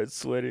 like he started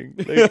sweating,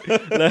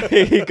 like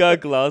he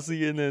got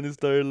glossy and then it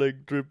started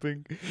like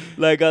dripping.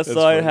 Like I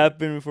saw it funny.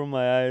 happen before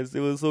my eyes. It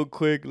was so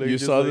quick. Like you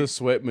just, saw like, the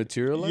sweat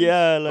materialize?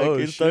 yeah, like Oh,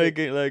 it started shit.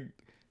 getting like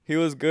he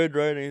was good,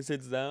 right? And he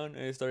sits down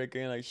and it started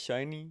getting like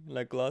shiny,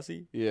 like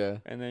glossy. Yeah.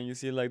 And then you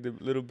see like the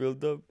little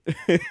build up,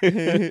 and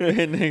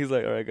then he's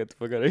like, "All right, get the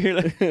fuck out of here."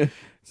 Like,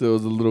 So it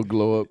was a little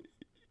glow up.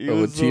 it Of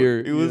a was tear,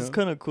 It you was know?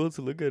 kind of cool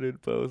to look at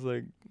it, but I was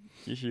like,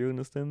 "You sure you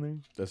wanna stand there?"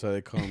 That's how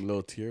they call him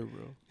little tear,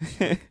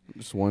 bro.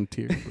 Just one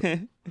tear,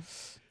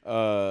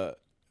 bro.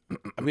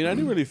 I mean, I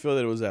didn't really feel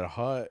that it was that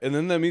hot. And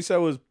then the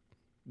misa was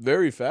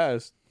very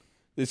fast.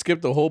 They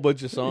skipped a whole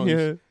bunch of songs.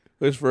 Yeah,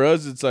 Which for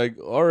us, it's like,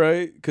 all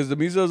right. Because the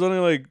misa was only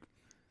like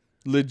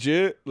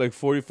legit, like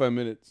 45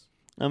 minutes.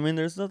 I mean,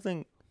 there's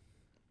nothing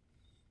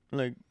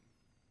like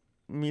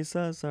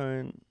misas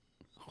aren't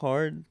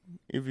hard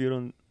if you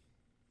don't.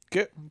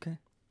 Okay. Okay.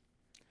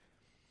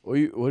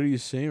 What are you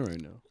saying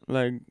right now?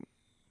 Like,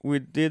 we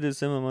did the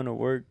same amount of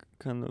work,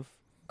 kind of,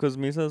 because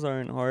misas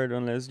aren't hard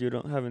unless you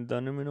haven't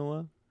done them in a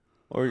while,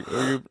 or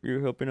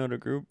you're helping out a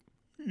group.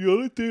 The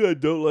only thing I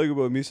don't like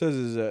about misas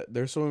is that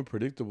they're so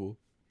unpredictable.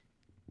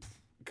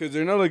 Because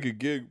they're not like a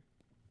gig.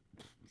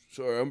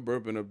 Sorry, I'm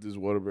burping up this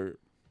Whataburger.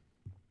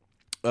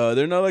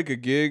 They're not like a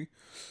gig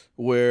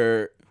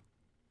where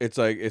it's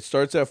like it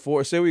starts at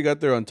 4. Say we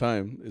got there on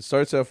time. It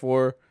starts at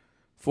 4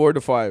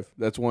 to 5.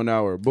 That's 1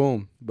 hour.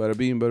 Boom. Bada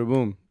beam, bada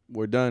boom.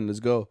 We're done. Let's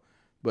go.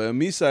 But a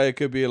misa, it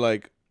could be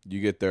like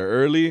you get there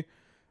early.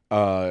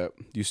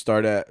 You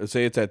start at,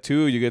 say it's at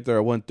 2, you get there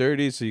at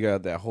 1:30, so you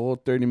got that whole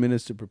 30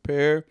 minutes to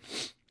prepare.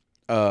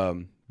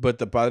 But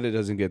the padre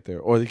doesn't get there,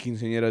 or the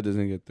quinceañera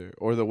doesn't get there,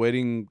 or the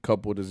wedding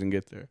couple doesn't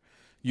get there.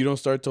 You don't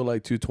start till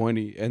like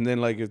 2:20, and then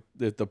like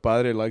if the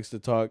padre likes to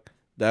talk,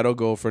 that'll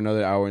go for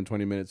another hour and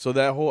 20 minutes. So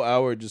that whole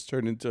hour just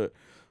turned into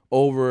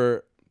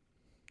over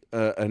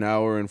an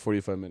hour and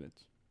 45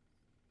 minutes.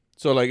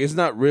 So like it's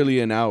not really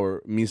an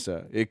hour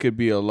misa. It could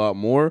be a lot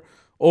more.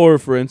 Or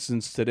for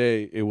instance,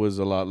 today it was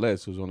a lot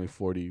less. It was only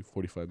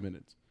 45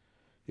 minutes.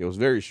 It was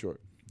very short.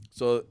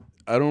 So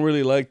I don't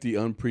really like the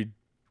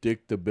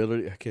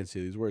unpredictability. I can't say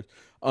these words.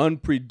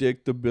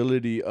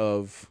 Unpredictability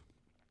of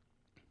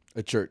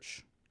a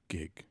church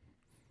gig.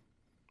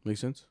 Make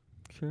sense?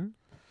 Sure.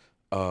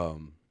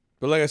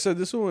 But like I said,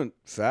 this one went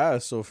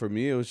fast. So for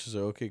me, it was just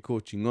like, okay, cool,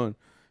 chingón,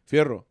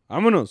 fierro,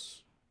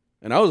 vámonos.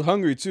 And I was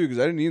hungry too because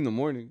I didn't eat in the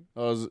morning.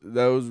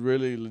 That was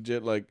really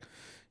legit. Like,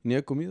 ni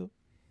he comido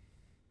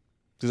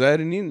because I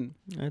hadn't eaten.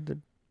 I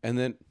did. And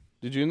then,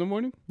 did you in the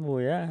morning?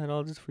 Well, yeah, I had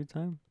all this free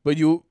time. But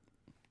you,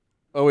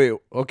 oh wait,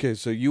 okay.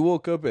 So you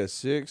woke up at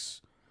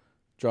 6,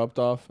 dropped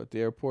off at the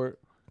airport,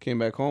 came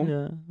back home.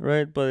 Yeah,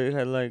 right. But it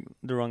had like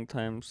the wrong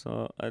time,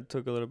 so I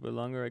took a little bit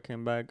longer. I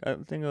came back. I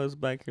think I was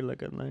back here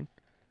like at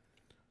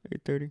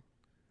 8:30.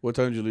 What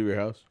time did you leave your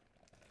house?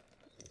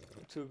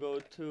 To go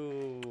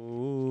to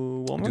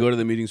Walmart. To go to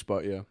the meeting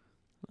spot, yeah.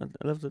 I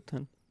left at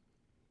 10.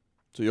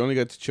 So you only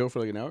got to chill for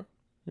like an hour?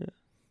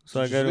 So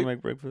Did I you got to sleep?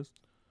 make breakfast.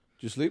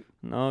 Did you sleep?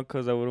 No,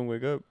 because I wouldn't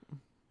wake up.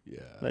 Yeah.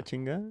 La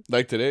chinga.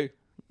 Like today?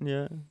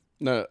 Yeah.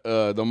 No,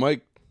 the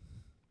mic.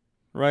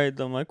 Right,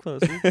 the mic fell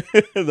asleep.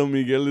 The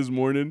Miguel this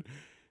morning.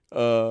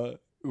 I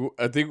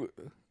think,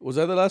 was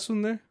that the last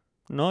one there?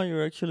 No, you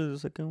were actually the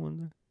second one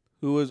there.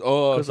 Who was?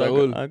 Oh,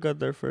 Saul. I got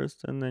there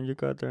first, and then you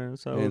got there, and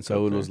Saul. And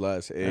Saul was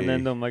last. And then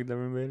Hey. the mic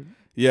never made it.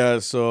 Yeah,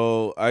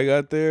 so I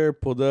got there,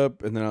 pulled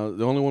up, and then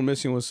the only one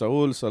missing was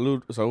Saul.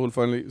 Saul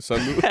finally.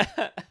 Salud.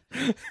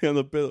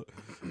 Ando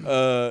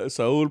pedo.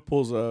 Saul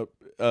pulls up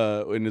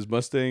in his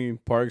Mustang,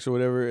 parks or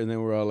whatever, and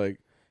then we're all like,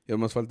 "Ya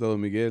más falta Don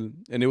Miguel."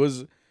 And we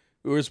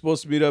were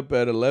supposed to meet up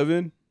at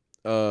 11.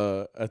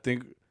 I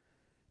think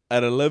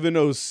at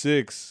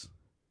 11:06,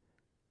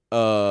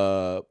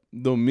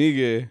 Don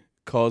Miguel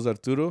calls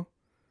Arturo,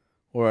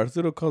 or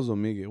Arturo calls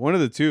Don Miguel. One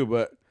of the two,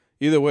 but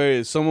either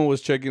way, someone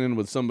was checking in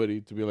with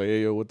somebody to be like,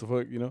 "Hey, yo, what the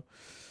fuck," you know?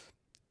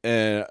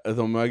 And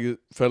Don Miguel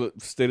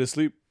stayed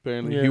asleep.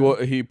 Apparently,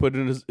 Yeah. he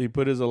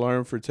put his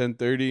alarm for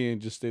 10:30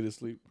 and just stayed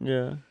asleep.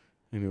 Yeah.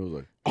 And he was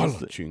like, He "A la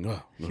sli-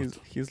 chinga."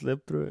 He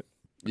slept through it.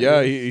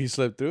 Yeah, he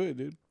slept through it,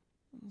 dude.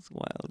 It's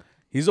wild.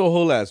 He's a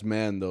whole ass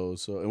man though.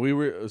 So, and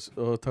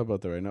I'll talk about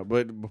that right now.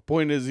 But the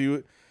point is,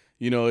 it's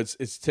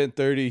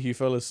 10:30. He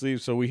fell asleep,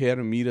 so we had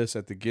him meet us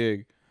at the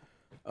gig.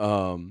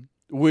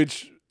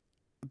 Which,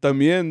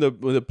 también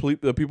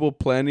the people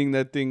planning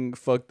that thing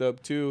fucked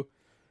up too,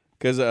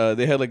 because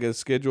they had like a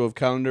schedule of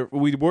calendar.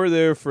 We were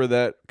there for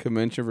that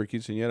convention for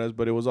quinceañeras,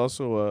 but it was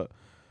also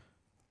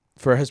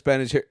for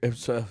Hispanic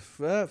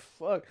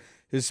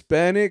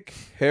Hispanic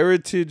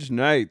Heritage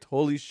Night.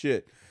 Holy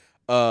shit.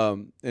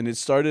 And it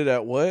started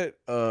at what?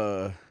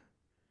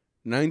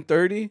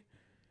 9:30.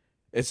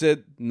 It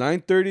said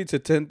 9:30 to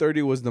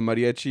 10:30 was the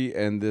mariachi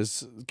and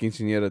this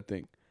quinceañera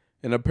thing.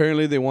 And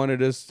apparently they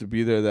wanted us to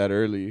be there that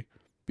early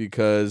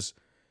because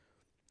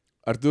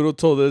Arturo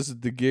told us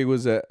that the gig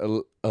was at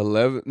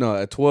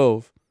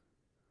 12.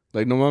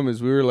 Like, no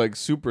mames, we were like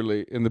super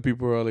late. And the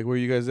people were all like, "Where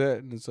you guys at?"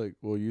 And it's like,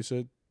 "Well, you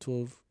said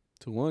 12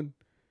 to 1.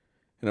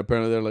 And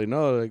apparently they're like,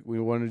 "No, like we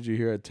wanted you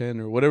here at 10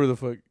 or whatever the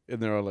fuck."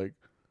 And they're all like,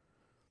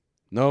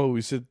 "No,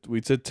 we said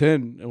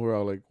 10." And we're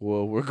all like,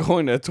 "Well, we're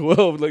going at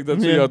 12. Like, that's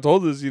what Yeah. y'all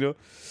told us, you know?"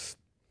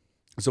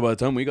 So by the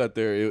time we got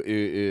there,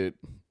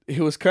 it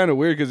was kind of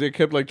weird because they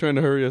kept like trying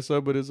to hurry us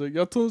up, but it's like,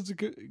 y'all told us to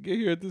get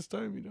here at this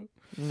time, you know?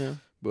 Yeah.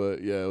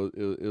 But yeah,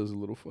 it was a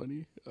little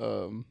funny.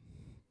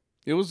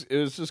 It was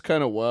just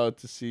kind of wild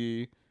to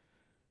see.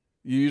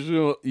 You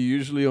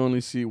usually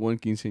only see one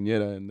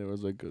quinceañera, and there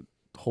was like a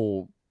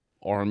whole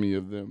army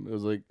of them. It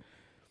was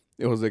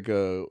like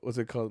a, what's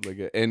it called, like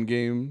an end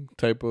game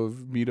type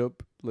of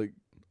meetup, like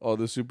all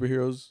the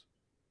superheroes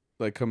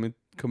like coming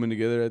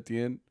together at the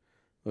end.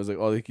 It was like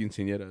all the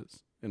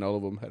quinceañeras, and all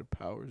of them had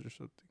powers or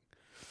something.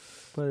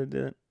 But it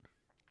didn't.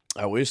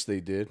 I wish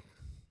they did.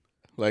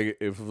 Like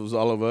if it was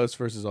all of us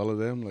versus all of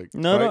them, like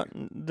No, fight.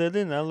 they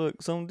did not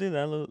look. Some did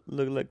not look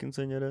like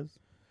quinceañeras.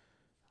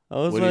 I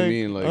was What like, do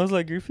you mean, like- I was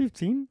like, you're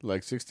 15?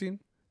 Like 16.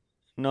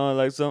 No,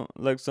 like some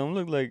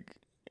look like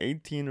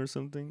 18 or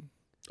something.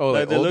 Oh,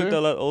 Like like they older? looked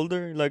a lot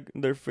older. Like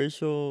their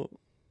facial,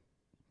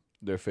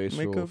 Their facial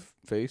makeup.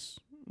 face.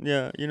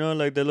 yeah,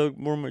 like they look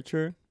more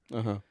mature.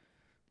 Uh-huh.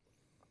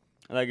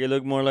 Like it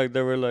looked more like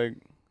they were like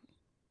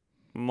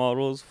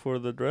models for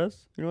the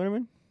dress. You know what I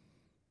mean?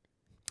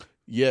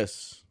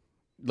 Yes.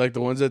 Like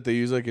the ones that they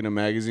use like in a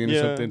magazine or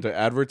Yeah. something to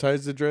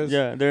advertise the dress.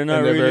 Yeah, they're not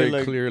and they're really very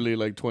like. clearly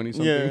like 20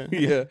 something.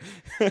 Yeah.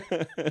 Yeah.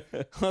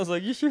 I was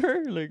like, you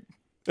sure? Like,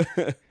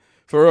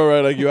 For real,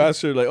 right? Like you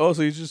asked her, like, oh,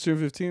 so you just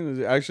turned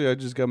 15? Actually, I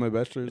just got my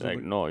bachelor's. Like,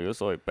 I'm no, yo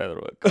soy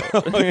Pedro.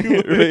 like,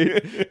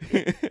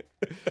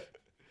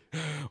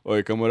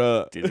 Oye,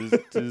 camarada.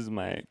 This is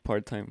my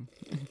part-time.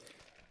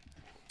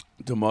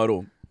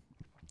 Tomato.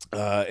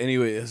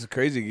 Anyway, it's a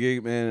crazy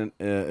gig, man.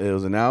 It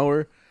was an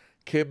hour.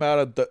 Came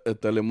out at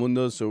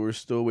Telemundo, so we're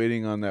still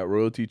waiting on that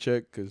royalty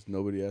check because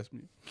nobody asked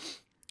me.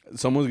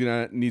 Someone's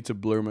gonna need to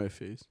blur my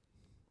face.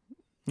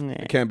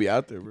 It can't be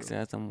out there, bro.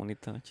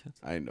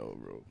 I know,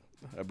 bro.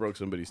 I broke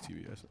somebody's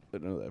TV. I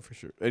know that for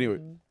sure. Anyway,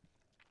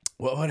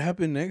 what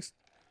happened next?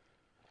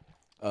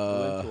 We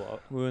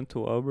went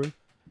to Aubrey.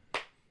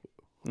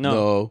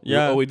 No.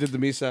 Yeah. We did the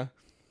misa,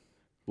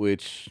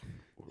 which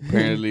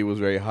apparently was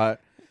very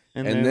hot.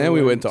 And then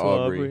we went to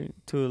Aubrey.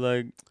 To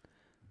like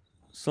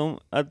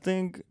I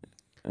think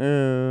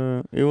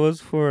it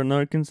was for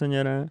una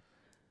quinceañera.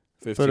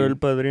 15. Pero el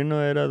padrino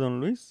era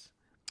Don Luis,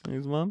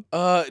 his mom.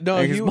 No,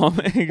 his mom,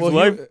 his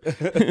wife.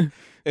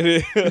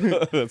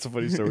 That's a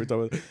funny story we're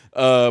talking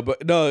about.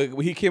 But no,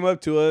 he came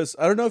up to us.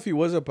 I don't know if he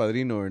was a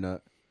padrino or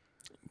not.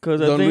 Don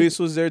Luis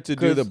was there to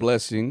do the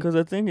blessing. Because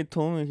I think he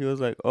told me, he was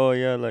like, oh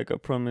yeah, like I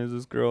promised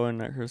this girl and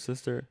like her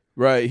sister.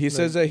 Right. He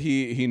says that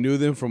he knew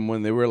them from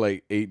when they were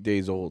like 8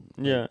 days old.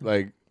 Yeah.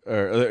 Like,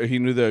 or he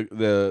knew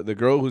the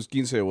girl whose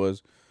quince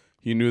was,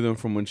 he knew them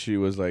from when she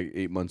was like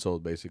 8 months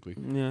old, basically.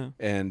 Yeah.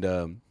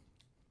 And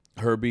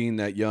her being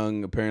that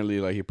young,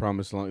 apparently, like he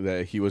promised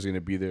that he was going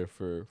to be there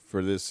for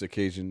this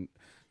occasion.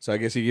 So I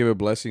guess he gave a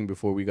blessing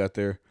before we got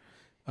there.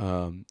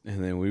 And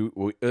then we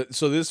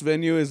so this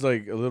venue is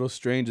like a little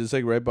strange. It's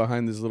like right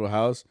behind this little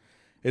house.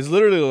 It's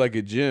literally like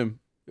a gym.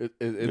 It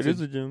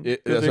is a gym.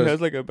 Because it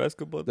has like a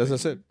basketball. That's what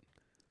I said.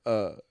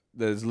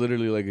 That is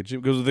literally like a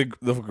gym because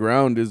the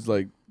ground is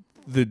like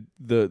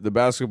the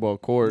basketball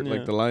court,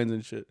 like the lines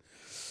and shit.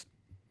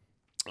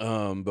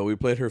 But we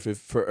played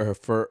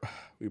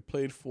we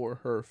played for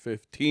her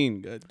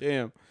 15. God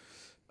damn.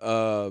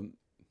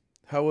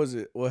 How was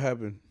it? What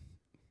happened?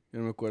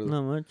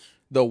 Not much.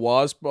 The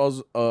wasp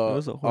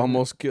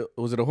almost killed.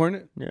 Was it a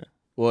hornet? Yeah.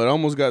 Well, it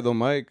almost got the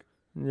mic.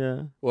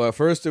 Yeah. Well, at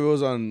first it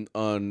was on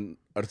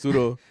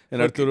Arturo,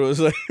 and Arturo was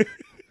like,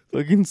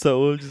 fucking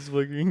Saul just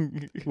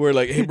fucking. We're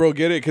like, hey, bro,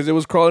 get it, because it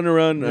was crawling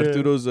around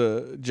Arturo's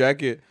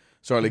jacket.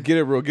 So I'm like, get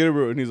it, bro,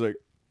 and he's like,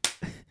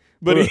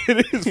 but he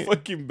hit his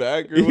fucking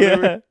back or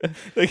whatever. Yeah.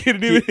 Like he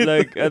didn't even.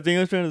 Like I think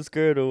I was trying to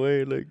scare it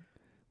away. Like,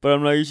 but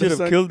I'm like, you should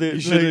have killed it. You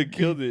should have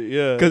killed it.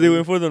 Yeah. Because they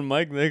went for the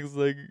mic next,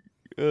 like.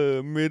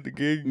 Mid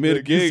gig,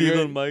 like, you see right?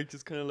 the mic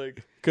just kind of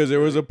like. Because there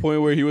was a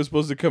point where he was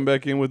supposed to come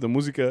back in with the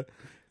música,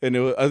 and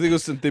I think it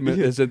was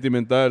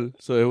sentimental.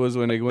 So it was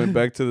when I went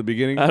back to the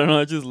beginning. I don't know.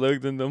 I just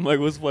looked and the mic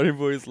was fighting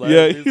for his life.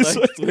 Yeah, he's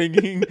like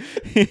swinging.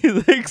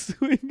 He's like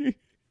swinging.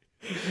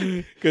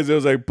 Because it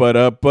was like but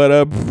up. He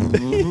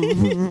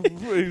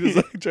was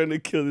like trying to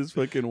kill this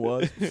fucking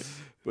wasp.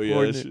 But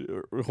yeah,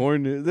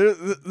 hornet. They're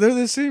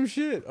the same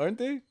shit, aren't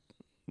they?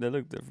 They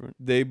look different.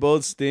 They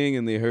both sting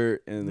and they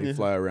hurt and they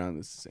fly around.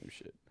 It's the same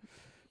shit.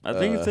 I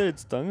think it said it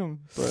stung him,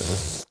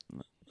 but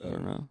I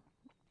don't know.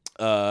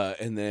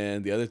 And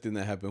then the other thing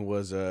that happened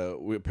was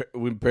we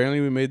apparently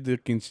made the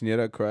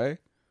quinceañera cry.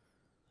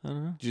 I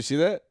don't know. Did you see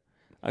that?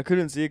 I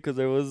couldn't see it because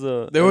there was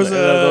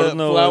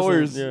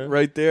flowers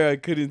right there. I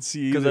couldn't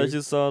see because I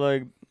just saw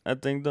like I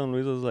think Don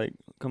Luis was like,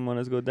 "Come on,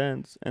 let's go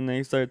dance," and then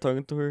he started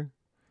talking to her.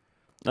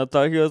 I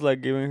thought he was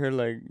like giving her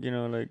like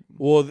like.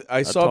 Well,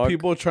 I saw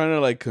people trying to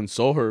like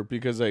console her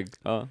because like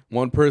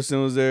one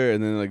person was there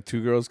and then like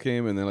 2 girls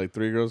came and then like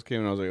 3 girls came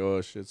and I was like, oh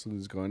shit,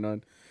 something's going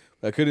on.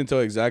 I couldn't tell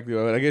exactly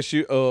what. I guess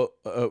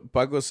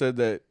Paco said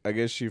that I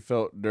guess she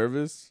felt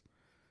nervous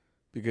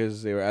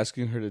because they were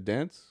asking her to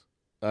dance.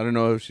 I don't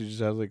know if she just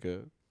has like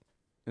a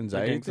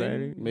anxiety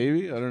thing,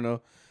 maybe. I don't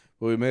know.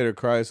 But we made her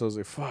cry, so I was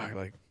like, fuck,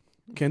 like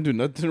can't do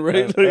nothing,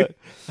 right?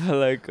 I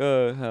like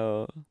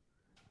how.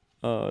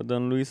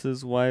 Don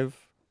Luis's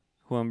wife,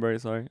 who I'm very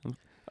sorry,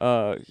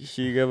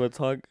 she gave a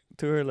talk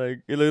to her,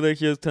 like, it looked like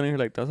she was telling her,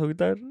 like, ¿Estás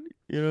agüitar?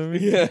 You know what I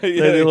mean? Yeah. Like,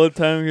 the whole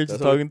time you're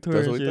just talking to her,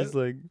 and she's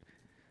like,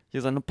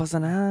 no pasa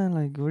nada,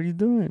 like, what are you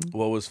doing?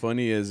 What was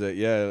funny is that,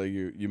 like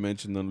you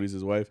mentioned Don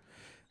Luis's wife.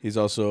 He's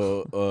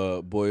also,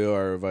 Boyo,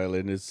 our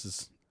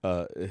violinist,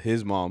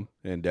 his mom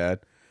and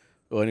dad.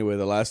 Well, anyway,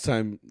 the last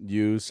time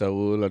you,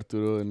 Saul,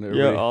 Arturo, and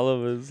everybody. Yeah, all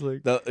of us.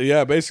 Like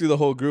basically the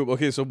whole group.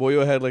 Okay, so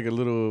Boyo had like a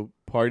little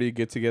party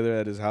get-together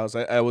at his house.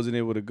 I wasn't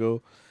able to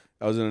go.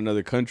 I was in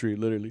another country,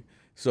 literally.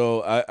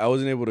 So I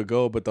wasn't able to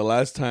go. But the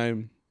last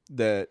time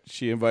that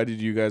she invited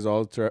you guys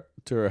all to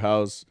her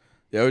house,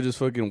 they were just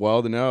fucking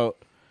wilding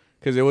out.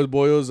 Because it was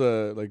Boyo's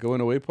like going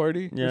away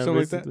party or something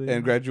basically. Like that.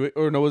 And graduate.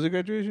 Or no, was it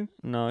graduation?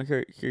 No, he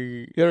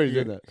already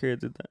did that. He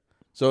did that.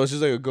 So it's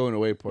just like a going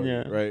away party,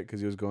 right?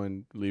 Because he was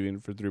leaving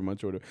for 3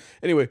 months or whatever.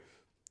 Anyway,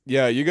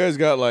 yeah, you guys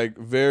got like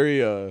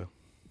very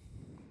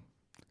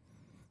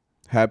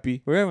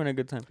happy. We're having a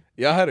good time.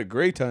 Yeah, I had a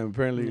great time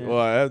apparently. Yeah. Well,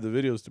 I have the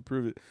videos to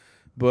prove it.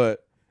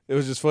 But it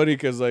was just funny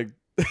because like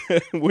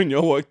when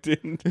y'all walked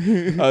in,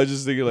 I was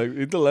just thinking like,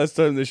 it's the last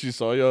time that she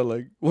saw y'all,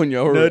 like when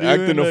y'all were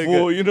acting a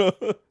fool, you know?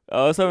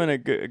 I was having a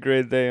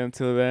great day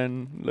until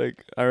then.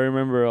 Like I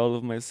remember all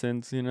of my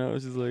sins. You know,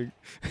 it's just like.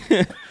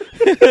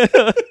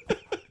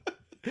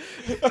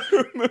 I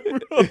remember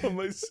all of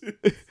my sins.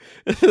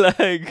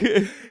 Like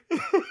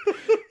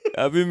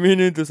I've been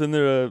meaning to send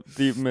her a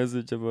deep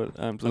message about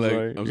I'm so Like,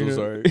 sorry. I'm you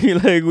so know? sorry.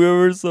 Like we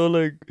were so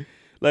like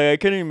I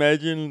can't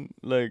imagine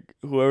like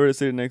whoever is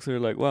sitting next to her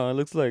like, wow, it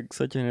looks like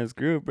such a nice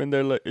group, and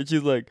they're like, and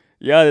she's like,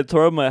 yeah, they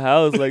tore up my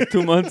house like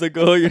 2 months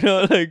ago. You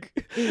know, like.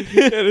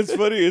 And it's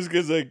funny, it's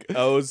because like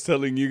I was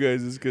telling you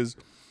guys, it's because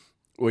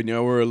when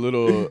y'all were a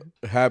little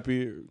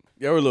happy,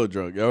 y'all were a little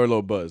drunk, y'all were a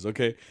little buzzed.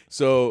 Okay,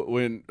 so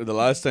when the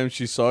last time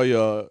she saw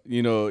y'all,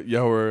 you know,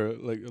 y'all were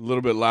like a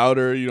little bit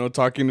louder, you know,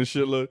 talking to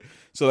shitload.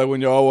 So like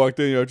when y'all walked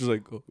in, y'all just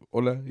like, oh,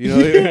 hola, you know,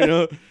 you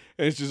know.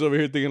 And she's over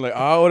here thinking like,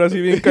 ahora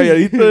sí bien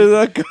calladita,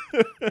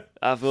 ¿verdad?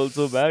 I felt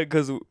so bad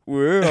because we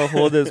were a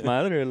whole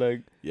desmadre,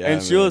 like, Yeah,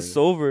 and she man. was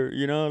sober,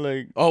 you know,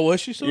 like. Oh, was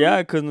she so?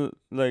 Yeah, cause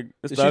like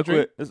she estaba,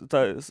 drink?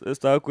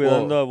 estaba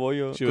cuidando a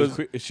Boyo.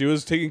 She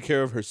was taking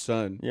care of her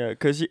son. Yeah,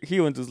 cause he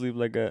went to sleep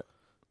like at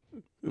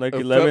like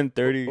Felt-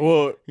 11:30.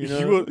 Well, you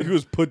know? he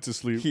was put to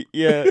sleep.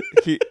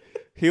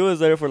 He was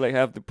there for like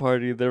half the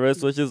party. The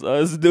rest was just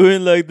us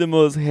doing like the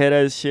most head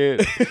ass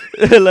shit.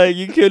 Like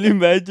you can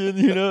imagine,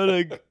 you know,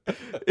 like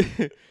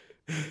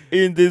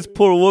in this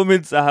poor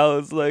woman's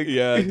house, like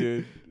Yeah,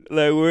 dude.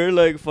 like we're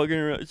like fucking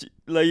around.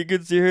 Like you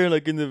could see her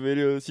like in the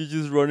video. She's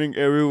just running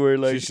everywhere.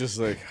 Like She's just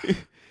like,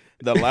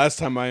 the last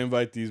time I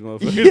invite these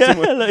motherfuckers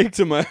Yeah,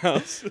 to my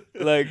house.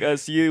 like I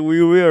see we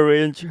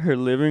rearranged her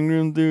living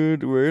room,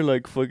 dude. We're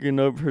like fucking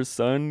up her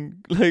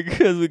son, like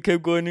because we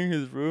kept going in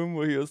his room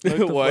where he was knocked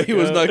the Why fuck he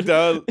was out. knocked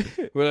out?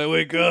 We're like,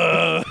 wake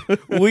up.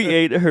 We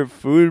ate her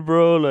food,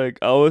 bro. Like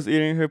I was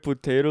eating her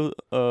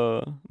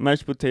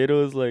mashed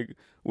potatoes, like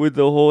with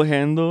the whole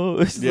handle.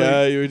 It's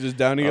Yeah, like, you were just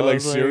downing it I like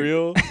was like-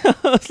 cereal.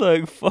 I was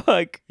like,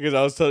 fuck. Because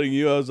I was telling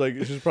you, I was like,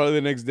 she's probably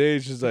the next day.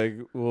 She's like,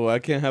 well, I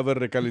can't have a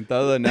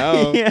recalentada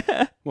now.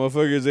 Yeah.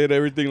 Motherfuckers ate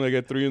everything like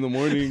at 3 a.m.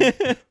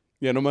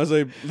 Yeah, no más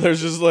like there's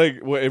just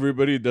like what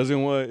everybody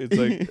doesn't want.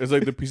 It's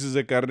like the pieces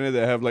of carne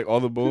that have like all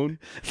the bone.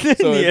 So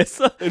Ni it's-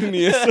 eso.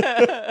 Ni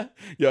eso.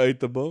 Y'all ate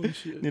the bone.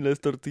 Shit. Ni las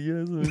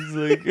tortillas.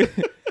 It's like.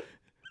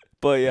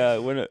 But yeah,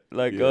 when I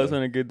was Yeah.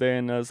 on a good day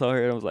and I saw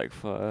her, I was like,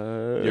 "Fuck."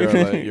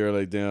 You're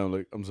like, damn,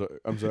 like I'm sorry.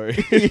 I'm sorry.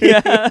 Yeah,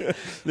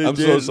 I'm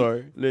so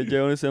sorry. Legit,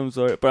 I want to say I'm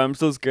sorry, but I'm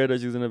so scared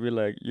that she's gonna be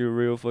like, "You're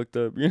real fucked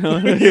up," you know?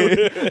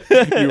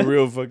 You're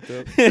real fucked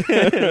up.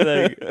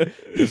 like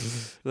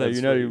That's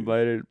you're not funny.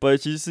 invited.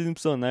 But she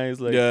seems so nice,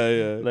 like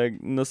yeah.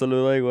 like no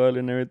saluda igual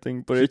and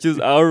everything. But it's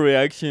just our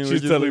reaction.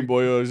 She's We're telling just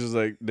Boyo, she's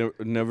like,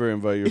 never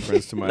invite your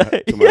friends to my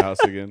Like, to my yeah. house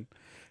again.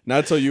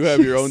 Not till you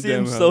have your own she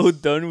damn seems house. so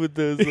done with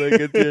us.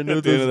 Like at the end of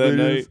At the end those of that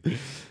videos. night.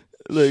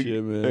 Like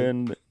Shit, man.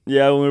 and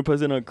yeah, when we were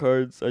passing out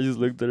cards, I just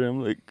looked at her.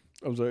 I'm like,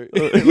 I'm sorry.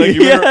 Uh, like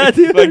giving yeah, her,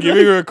 dude, like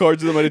giving her a card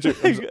to the manager.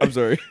 I'm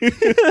sorry.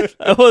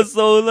 I was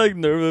so like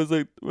nervous,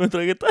 like me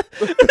tragueta,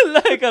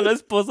 like a la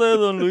esposa de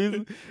Don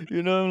Luis,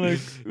 you know. I'm like,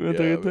 me Yeah,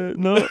 tragueta,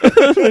 no,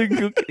 like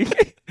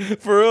okay.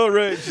 For real,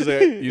 right? She's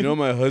like, you know,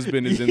 my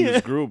husband is in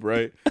this group,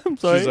 right? I'm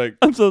sorry. She's like,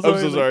 I'm so sorry.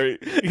 I'm so sorry.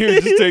 Here,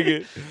 just take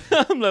it.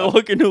 I'm like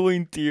walking away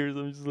in tears.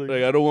 I'm just like,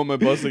 Like, I don't want my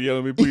boss to yell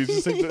at me. Please,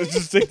 just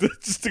take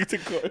the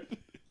card.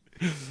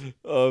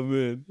 Oh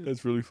man,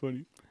 that's really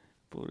funny.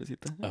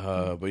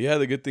 pobrecita. But yeah,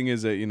 the good thing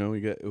is that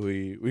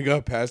we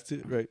got past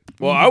it, right?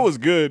 Well, I was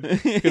good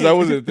because I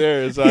wasn't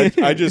there, so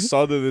I just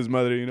saw this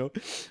mother, you know.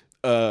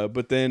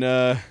 But then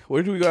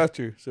where do we go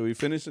after? So we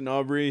finished in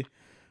Aubrey.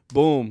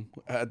 Boom.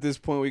 At this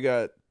point, we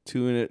got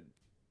 3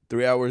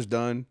 hours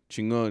done.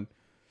 Chingon.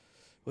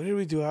 What did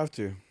we do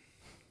after?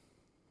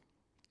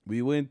 We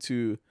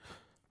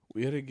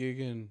had a gig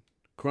in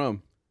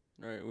Crumb.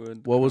 Right.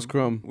 What was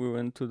Crumb? We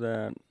went to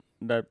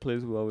that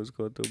place we always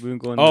go to. We've been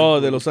going. Oh,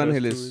 there the for Los past 2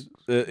 Angeles.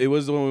 weeks. It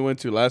was the one we went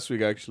to last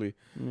week, actually.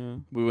 Yeah.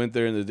 We went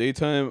there in the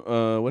daytime.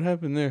 What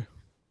happened there?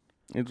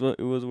 It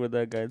was where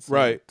that guy. said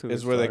Right. to It's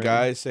his where the daughter.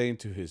 guy is saying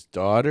to his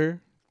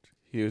daughter,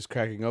 he was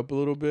cracking up a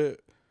little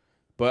bit.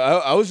 But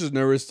I was just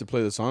nervous to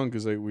play the song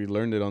because like we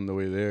learned it on the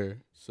way there.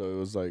 So it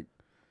was like,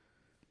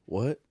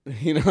 what?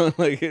 You know,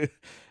 like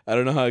I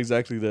don't know how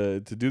exactly to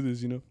do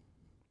this, you know.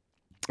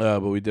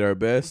 But we did our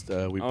best. We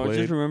I was played.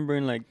 just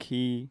remembering like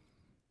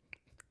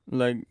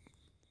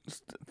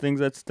things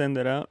that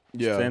standed out.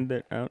 Yeah.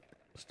 Standed out.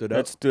 Stood That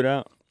out. stood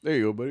out. There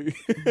you go, buddy.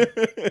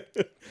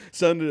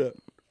 Sound it up.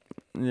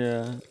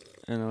 Yeah.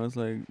 And I was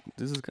like,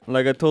 this is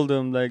like I told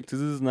him like this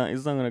is not.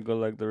 It's not gonna go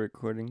like the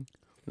recording.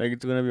 Like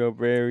it's gonna be a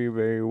very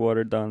very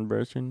watered down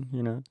version.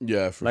 You know.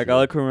 Yeah, for Like sure.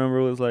 all I can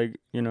remember was like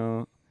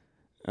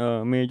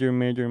major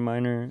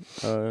minor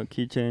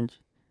key change,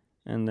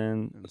 and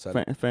then And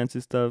sale. fancy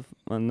stuff.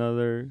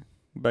 Another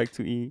back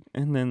to E,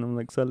 and then I'm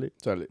like sale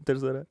Sale.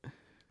 tercera.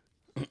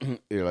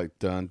 You're like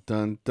dun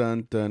dun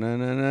dun dun na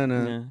na na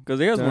na. Yeah, because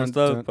they got more Dun,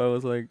 stuff. dun. But I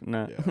was like,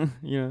 nah, Yeah.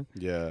 you know.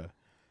 Yeah.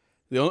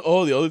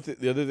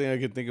 The other thing I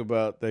could think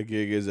about that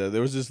gig is that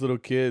there was this little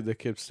kid that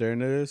kept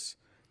staring at us.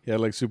 He had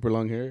like super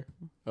long hair.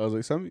 I was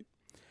like, Sammy.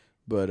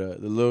 But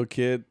the little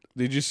kid,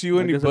 did you see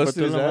when he Like, que se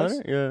busted his partió la ass?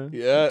 madre? Yeah.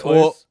 Yeah. Twice.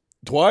 Well,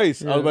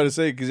 Twice. I was Yeah. about to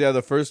say, because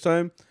the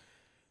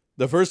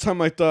first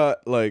time I thought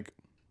like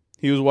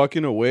he was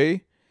walking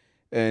away,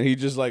 and he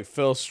just like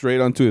fell straight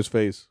onto his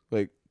face,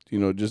 like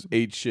just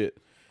ate shit.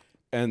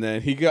 And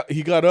then he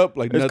got up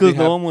like It's nothing because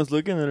no happened. one was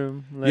looking at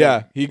him. Like,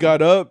 Yeah, he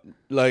got up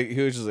like he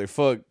was just like,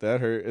 "Fuck,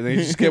 that hurt," and then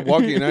he just kept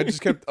walking. And I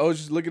was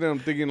just looking at him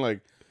thinking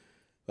like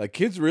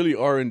kids really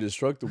are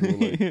indestructible.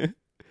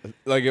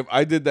 Like if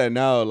I did that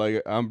now,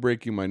 like I'm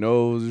breaking my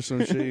nose or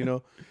some shit.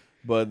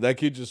 But that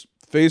kid just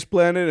face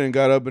planted and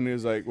got up and he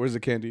was like, "Where's the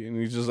candy?" And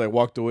he just like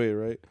walked away,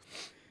 right?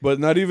 But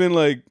not even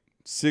like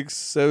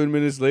 6-7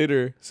 minutes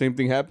later, same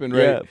thing happened,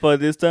 right? Yeah, but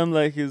this time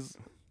like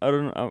I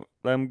don't know.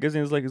 I'm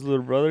guessing it's like his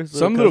little brother, his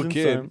Some little little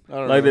cousin, kid. son. I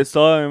don't Like know. they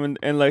saw him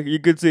and like you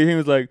could see him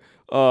was like,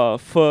 oh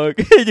fuck.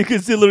 You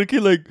could see a little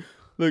kid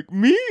like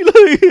me,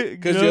 like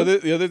Because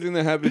the other thing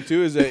that happened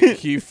too is that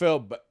he fell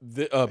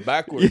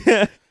backwards.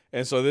 Yeah,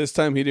 And so this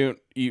time he didn't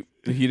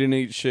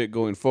eat shit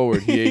going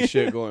forward. He ate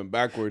shit going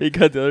backward. he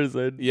got the other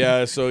side.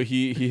 Yeah, so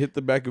he hit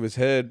the back of his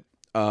head.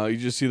 You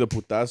just see the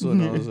putazo,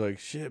 and I was like,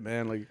 shit,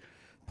 man, like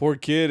poor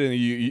kid. And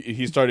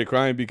he started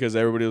crying because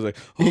everybody was like,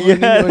 oh, Yeah, niño,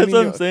 that's what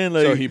niño. I'm saying.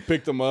 Like, So he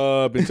picked him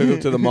up and took him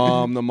to the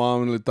mom. The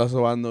mom le está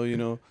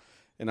sobando.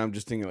 And I'm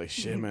just thinking like,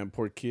 shit, man,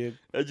 poor kid.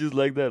 I just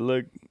like that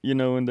look,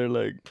 when they're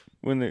like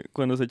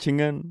cuando se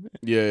chingan,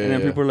 Yeah, and then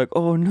yeah. people are like,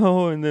 oh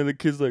no, and then the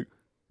kid's like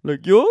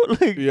yo,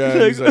 like Yeah,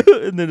 like, he's like-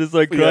 and then it's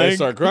like Yeah, crying. I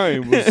start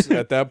crying. But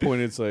at that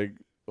point, it's like,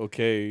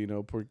 okay,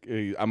 poor,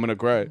 I'm gonna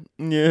cry.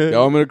 Yeah,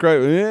 Yeah, I'm gonna cry.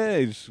 Yeah,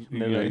 and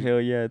they're like,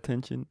 hell yeah,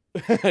 attention.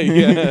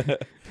 yeah.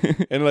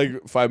 And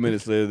like 5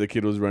 minutes later, the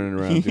kid was running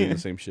around doing Yeah. the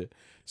same shit.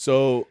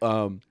 So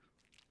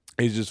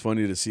it's just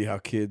funny to see how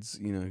kids,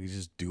 you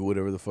just do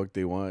whatever the fuck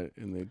they want,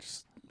 and they're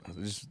just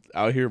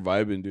out here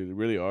vibing, dude. They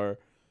really are.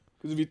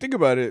 Because if you think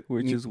about it,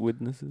 We're just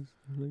witnesses.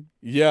 Like,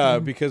 yeah.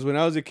 Mhm. Because when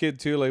I was a kid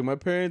too, like my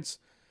parents,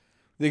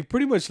 they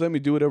pretty much let me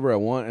do whatever I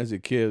want as a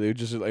kid. They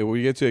just like when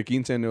we get to a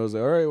quince, and it was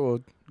like, all right, well,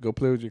 go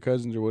play with your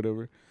cousins or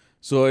whatever.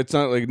 So it's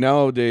not like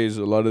nowadays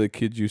a lot of the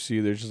kids you see,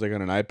 they're just like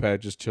on an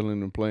iPad, just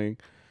chilling and playing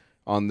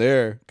on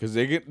there, because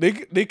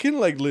they can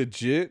like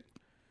legit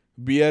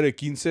be at a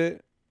quince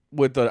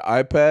with an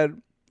iPad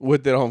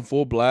with it on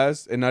full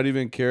blast and not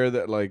even care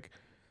that like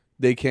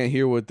they can't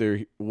hear what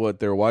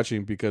they're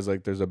watching because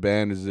like there's a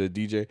band, there's a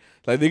DJ.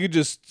 Like they could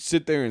just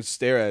sit there and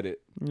stare at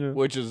it, yeah.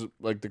 which is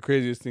like the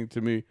craziest thing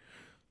to me.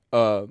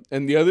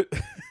 And the other,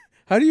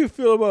 how do you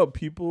feel about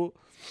people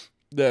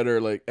that are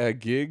like at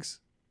gigs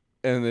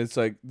and it's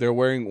like they're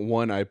wearing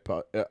one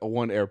AirPod?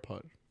 One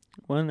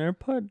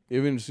AirPod? You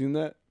haven't seen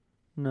that?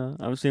 No,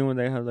 I'm seeing when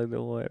they have like the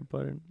whole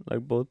AirPod, in, like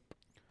both.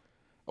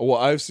 Well,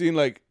 I've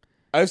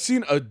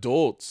seen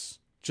adults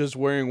just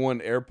wearing one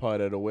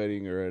AirPod at a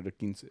wedding or at a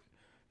quince,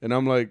 and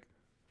I'm like,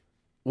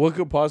 what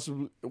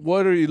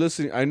are you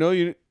listening? I know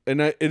you,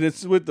 and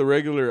it's with the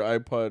regular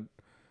iPod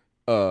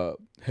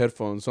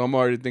headphones, so I'm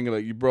already thinking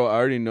like, bro, I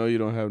already know you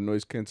don't have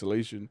noise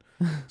cancellation,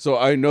 so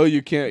I know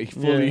you can't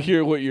fully Yeah.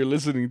 hear what you're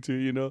listening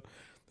to.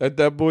 At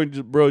that point,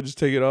 just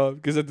take it off.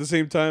 Because at the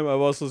same time,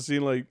 I've also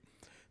seen like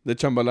the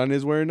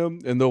chambalanes wearing them,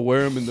 and they'll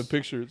wear them in the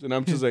pictures, and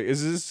I'm just like,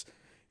 is this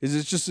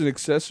just an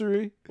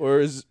accessory, or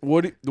is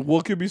what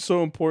could be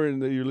so important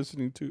that you're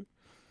listening to?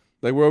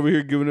 Like we're over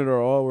here giving it our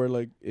all. We're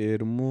like,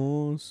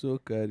 hermoso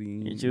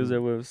cariño. You choose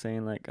their way of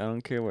saying like, I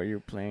don't care what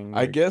you're playing. I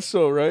Like, guess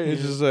so, right?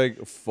 It's Yeah. just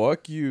like,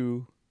 fuck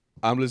you.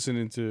 I'm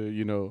listening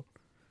to,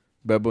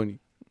 Bad Bunny.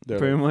 They're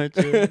pretty like,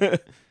 much. Yeah.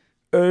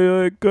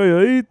 Ay,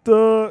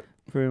 calladita.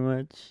 Pretty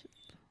much.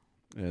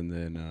 And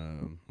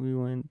then We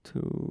went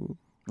to.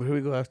 where did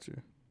we go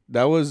after?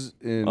 That was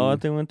in I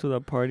think we went to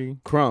that party.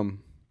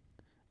 Crumb.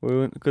 We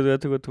went because we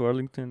had to go to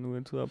Arlington. We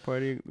went to that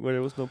party where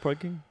there was no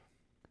parking.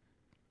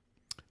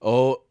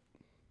 Oh,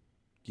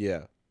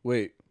 yeah.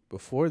 Wait,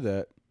 before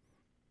that,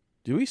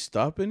 did we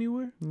stop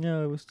anywhere?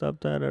 Yeah, we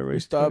stopped at a We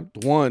race.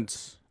 stopped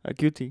once at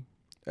QT.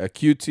 at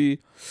QT.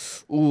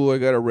 Ooh, I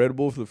got a Red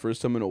Bull for the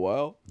first time in a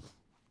while.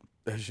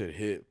 That shit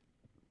hit.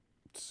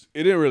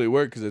 It didn't really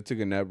work because I took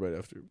a nap right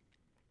after.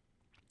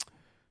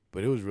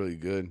 But it was really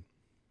good.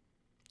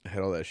 I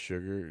had all that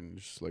sugar and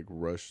just like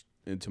rushed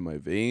into my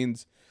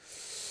veins.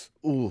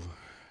 Ooh,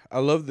 I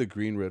love the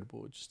green Red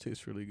Bull. It just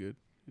tastes really good.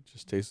 It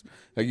just tastes,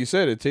 like you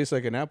said, it tastes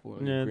like an apple.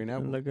 Like a green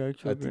apple. like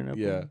actual I green think-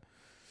 apple.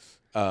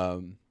 Yeah.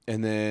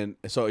 And then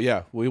so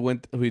yeah, we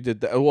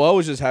did that. Well, I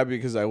was just happy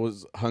because I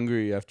was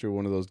hungry after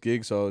one of those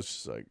gigs, so I was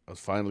just like, I was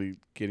finally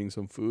getting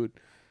some food.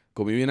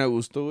 Comí bien a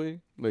gusto,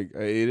 güey. Like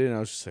I ate it and I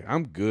was just like,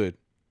 I'm good.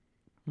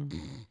 Mm.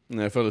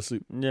 And I fell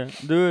asleep. Yeah,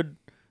 dude,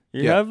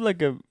 you Yeah. have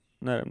like a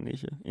not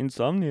amnesia,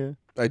 insomnia.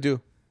 I do.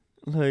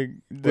 Like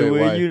the Wait,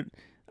 way why? you,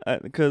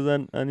 because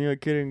I knew a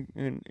kid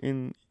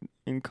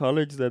in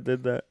college that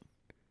did that.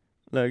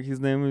 Like his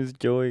name is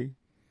Joey.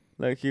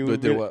 Like he But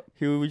would did be, what?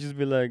 he would just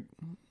be like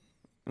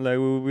we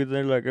would be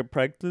there like at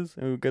practice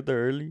and we would get there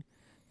early.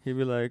 He'd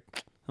be like,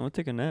 I'm gonna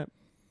take a nap.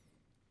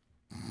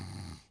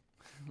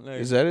 Like,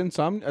 Is that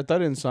insomnia? I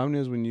thought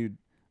insomnia is when you.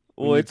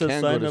 well, you it's a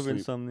can't go sign to of sleep?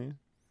 insomnia.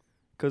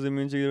 Because it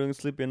means you don't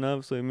sleep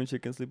enough, so it means you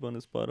can sleep on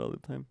the spot all the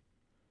time.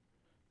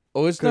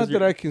 Oh, it's 'Cause not that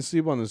you're- I can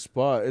sleep on the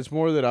spot. It's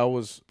more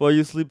that But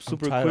you sleep I'm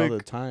super tired all the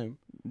quick. time.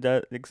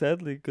 That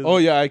exactly. 'Cause Oh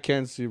yeah, I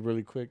can sleep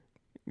really quick.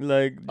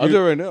 like I'll do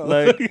it right now.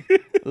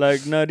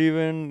 like not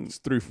even It's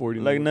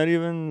 3:40. like not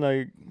even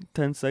like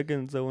 10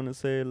 seconds. I want to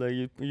say like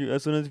you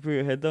as soon as you put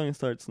your head down, you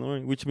start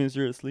snoring, which means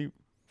you're asleep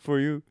for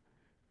you.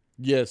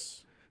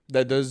 Yes,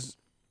 that does.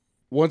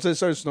 Once I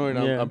start snoring,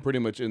 Yeah. I'm pretty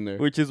much in there.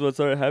 Which is what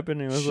started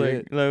happening. I was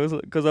Shit. like I was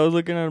because I was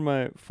looking at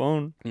my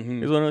phone.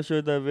 Mm-hmm. Is when I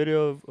showed that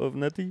video of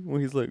Nutty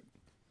when he's like,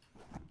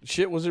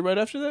 Shit, was it right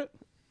after that?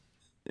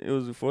 it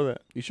was before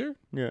that. You sure?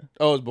 Yeah.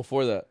 Oh, it was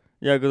before that.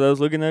 Yeah, because I was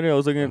looking at it. I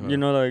was looking at,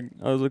 Uh-huh. like,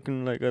 I was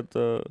looking, like, at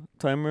the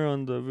timer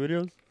on the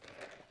videos.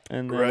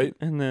 And then, Right.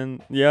 And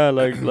then, yeah,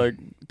 like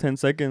 10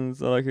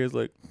 seconds, all I hear is,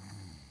 like,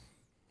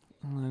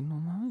 I'm like, no,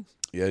 nice.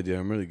 Yeah, dude,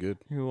 I'm really good.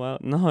 You're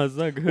wild. No, it's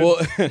not good. Well,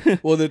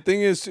 well, the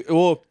thing is,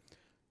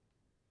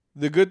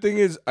 the good thing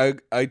is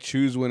I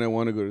choose when I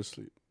want to go to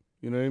sleep.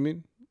 You know what I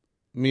mean?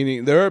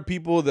 Meaning, there are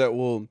people that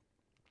will.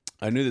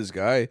 I knew this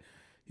guy.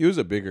 He was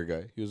a bigger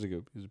guy. He was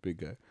a big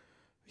guy.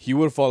 He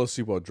would fall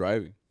asleep while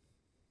driving.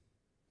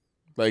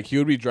 Like he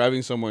would be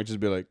driving somewhere and just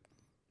be like,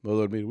 "No,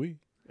 Lord, made we,"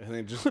 and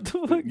then just What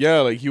the fuck? yeah,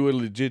 like he would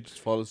legit just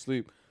fall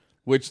asleep,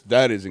 which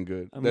that isn't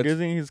good. I'm That's,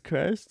 guessing he's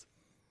crashed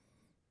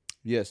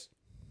yes.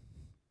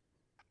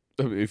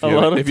 If a you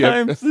lot have- of if you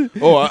have- times.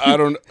 oh, I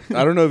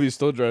don't know if he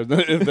still drives.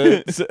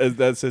 If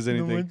that says No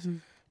anything.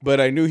 mention.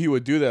 But I knew he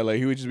would do that. Like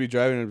he would just be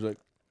driving and be like,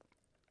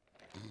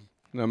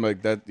 and I'm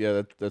like that.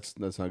 Yeah, that's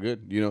not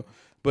good, you know.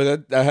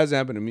 But that hasn't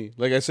happened to me.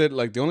 Like I said,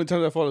 like the only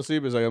times I fall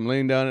asleep is like I'm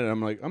laying down and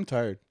I'm like I'm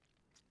tired,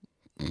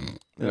 and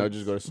I'll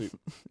just go to sleep.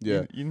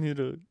 Yeah. You need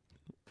a.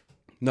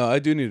 No, I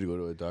do need to go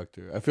to a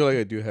doctor. I feel like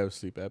I do have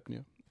sleep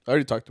apnea. I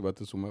already talked about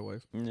this with my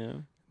wife. Yeah.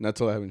 Not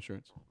till I have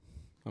insurance.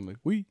 I'm like,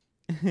 we.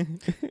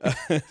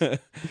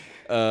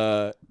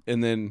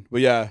 And then,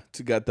 but yeah,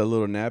 got that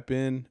little nap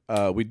in.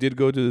 We did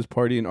go to this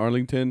party in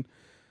Arlington.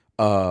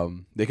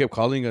 They kept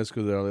calling us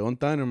because they're like on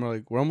time, and we're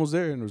like, we're almost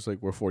there, and it was like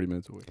we're 40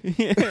 minutes away.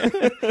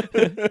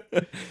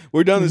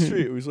 We're down the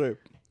street. We swear.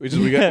 We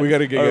got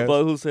to get Our gas.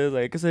 boss who says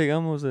like, ¿qué se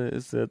llegamos?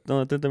 It's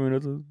no 30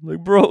 minutos. Like,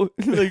 bro,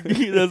 like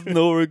that's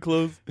nowhere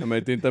close. I'm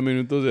at 30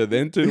 minutos de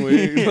Denton.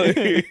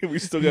 We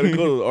still gotta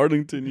go to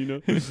Arlington, you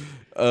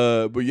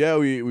know. But yeah,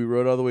 we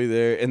rode all the way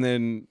there, and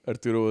then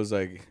Arturo was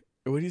like,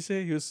 "What did he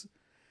say?"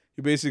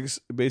 He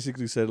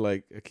basically said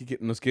like,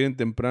 "Aquí nos quieren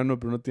temprano,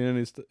 pero no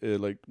tienen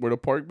like where to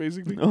park."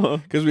 Basically, Oh,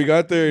 because we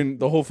got there and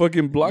the whole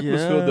fucking block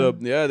was filled Yeah. up.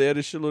 Yeah, they had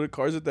a shitload of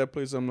cars at that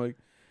place. I'm like,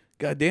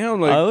 God damn,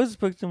 like. I was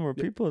expecting more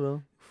people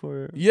though.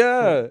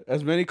 Yeah,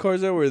 as many cars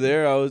that were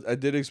there, I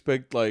did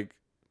expect like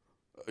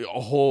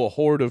a whole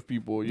horde of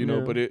people, you know,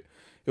 Yeah. but it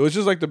was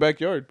just like the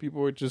backyard. People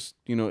were just,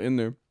 you know, in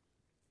there.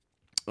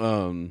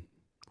 Who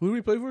did we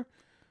play for?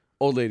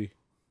 Old lady.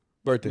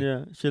 Birthday.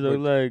 Yeah, she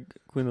looked like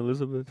Queen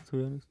Elizabeth, to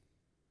be honest.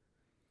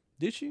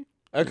 Did she?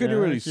 I couldn't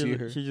Yeah, really she see look-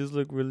 her. She just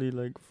looked really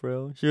like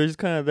frail. She was just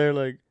kind of there,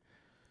 like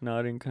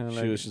nodding, kind of She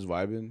like. was just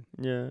vibing.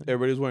 Yeah.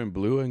 Everybody's wearing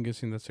blue. I'm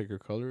guessing that's like her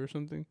color or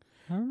something.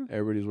 I don't know.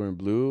 Everybody's wearing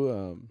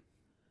blue.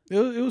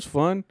 It was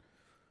fun.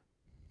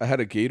 I had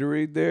a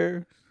Gatorade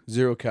there,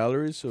 0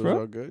 calories, so it was For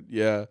all good.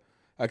 Yeah,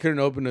 I couldn't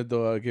open it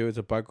though. I gave it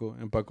to Paco,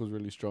 and Paco's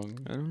really strong.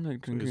 I don't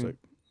like So he's drinking like,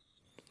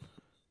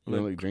 you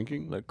don't like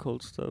drinking? like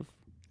cold stuff.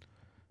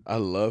 I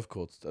love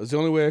cold stuff. It's the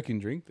only way I can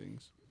drink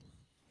things.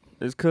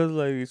 It's 'cause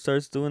like it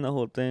starts doing the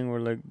whole thing where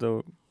like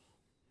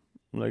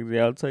the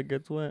outside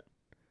gets wet.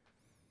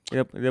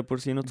 Yep, de por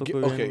sí no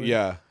toco bien, Okay, güey.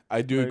 yeah,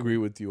 I do Like- agree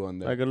with you on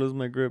that. Like I lose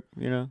my grip,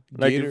 you know.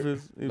 Like if Gator-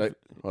 it's like-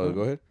 oh,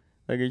 go ahead.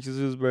 Like it just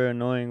is very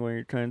annoying when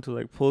you're trying to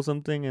like pull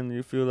something and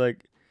you feel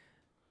like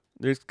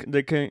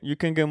you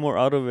can get more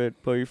out of it,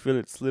 but you feel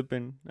it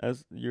slipping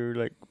as you're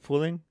like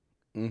pulling.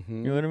 Mm-hmm.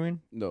 You know what I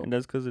mean? No. And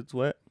that's 'cause it's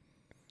wet.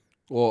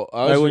 Well,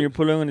 I Like was when you're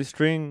pulling on the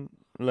string,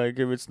 like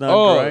if it's not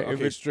oh, dry, okay,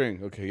 if it's string.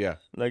 Okay, yeah.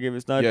 like if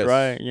it's not Yes,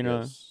 dry, you know,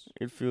 yes.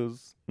 it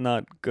feels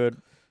not good.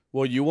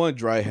 Well, you want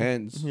dry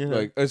hands. Yeah.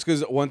 Like it's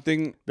because one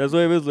thing That's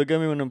why always look at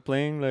me when I'm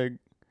playing, like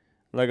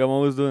I'm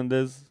always doing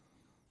this.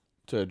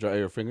 to dry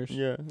your fingers.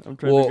 Yeah, I'm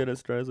trying Well, to get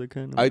as dry as I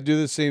can. I do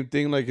the same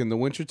thing. Like in the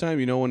wintertime,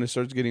 you know, when it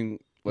starts getting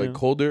like Yeah.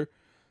 colder,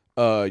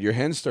 your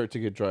hands start to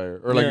get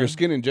drier, or like Yeah. your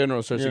skin in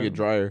general starts to Yeah. get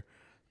drier.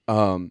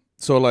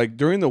 So like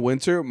during the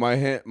winter, my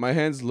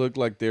hands look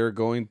like they're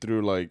going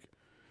through like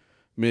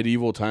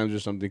medieval times or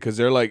something because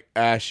they're like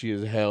ashy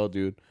as hell,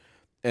 dude.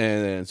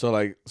 And so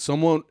like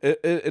someone,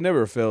 it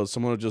never fails.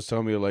 Someone will just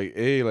tell me like,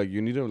 hey, like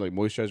you need to like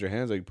moisturize your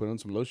hands, like put on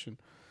some lotion.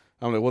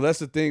 I'm like, well, that's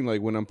the thing.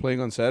 Like when I'm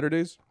playing on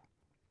Saturdays,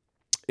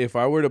 if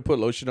I were to put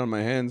lotion on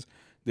my hands,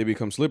 they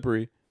become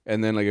slippery.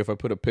 And then like if I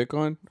put a pick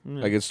on,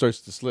 Yeah. like it starts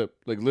to slip.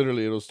 Like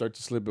literally, it'll start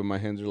to slip, and my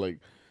hands are like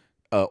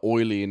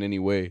oily in any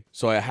way.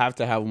 So I have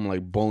to have them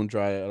like bone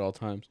dry at all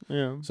times.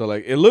 Yeah. So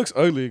like it looks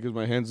ugly because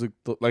my hands look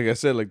like I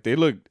said, like they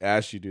look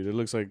ashy, dude. It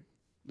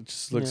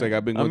just looks Yeah. like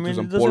I've been going I mean,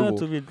 through it some doesn't have polvo.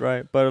 to be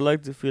dry, but I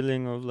like the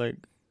feeling of like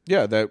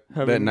Yeah, that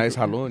having nice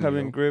gr- jalón. having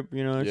you know? grip.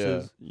 You know, it's Yeah.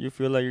 just you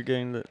feel like you're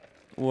getting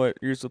what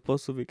you're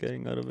supposed to be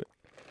getting out of it.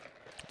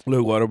 Like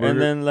Whataburger.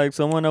 And then like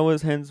someone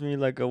always hands me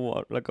like a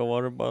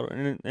water bottle,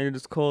 and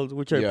it's cold,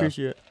 which I Yeah.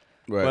 appreciate.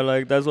 right. But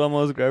like that's why I'm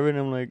always grabbing.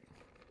 I'm like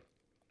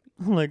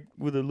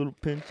with a little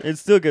pinch. It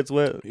still gets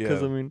wet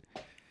because Yeah. I mean,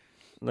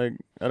 like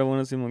I don't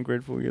want to seem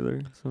ungrateful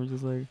either. So I'm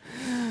just like,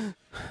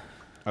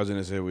 I was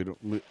gonna say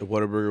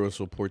Whataburger was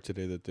so poor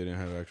today that they didn't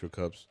have actual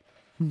cups,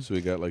 so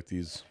we got like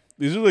these.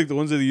 These are like the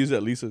ones that they use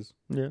at Lisa's.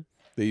 yeah.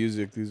 They use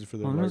like these for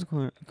the. I'm just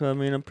going. Cause I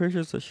mean, I'm pretty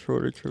sure it's a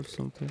shortage or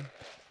something.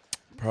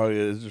 Probably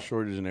is a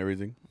shortage and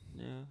everything.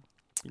 Yeah.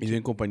 He's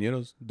in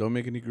compañeros. Don't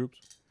make any groups.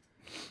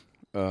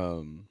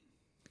 What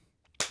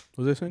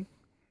was I saying?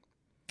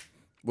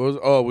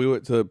 We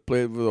went to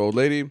play with the old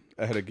lady.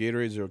 I had a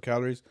Gatorade, 0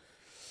 calories.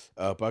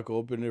 Paco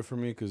opened it for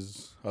me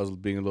because I was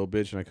being a little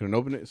bitch and I couldn't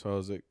open it. So I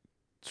was like,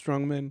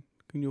 "Strong man,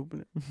 can you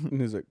open it?"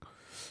 And he's like,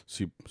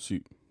 "See."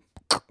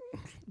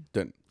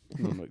 Then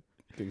I'm like,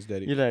 "Thanks,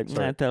 daddy." You're like,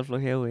 Sorry. nah, te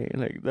aflojé, güey.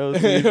 Like that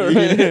was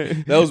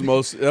me.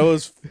 That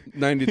was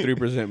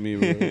 93% me.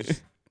 Bro.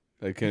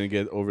 I couldn't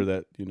get over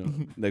that,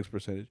 next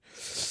percentage.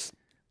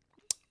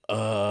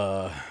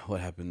 What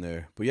happened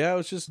there? But yeah, it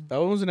was just that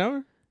one was an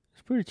hour.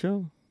 It's pretty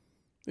chill.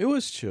 It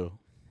was chill.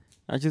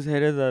 I just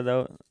hated that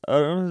I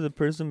don't know if the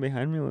person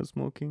behind me was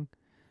smoking.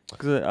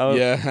 Cause I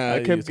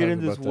you kept getting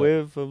talked this about that.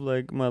 whiff of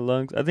like my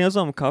lungs. I think that's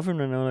why I'm coughing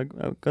right now. Like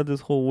I got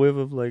this whole whiff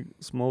of like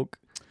smoke.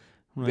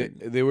 I'm like,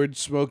 They were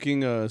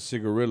smoking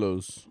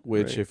cigarillos,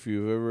 which Right. if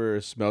you've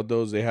ever smelled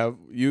those, they have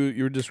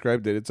you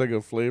described it. It's like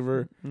a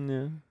flavor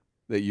yeah.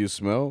 that you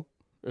smell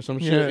or some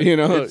Yeah, shit,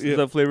 it's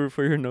the flavor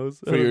for your nose.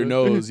 for your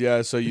nose.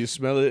 Yeah, so you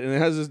smell it, and it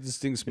has this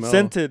distinct It's smell.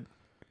 scented.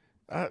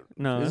 I,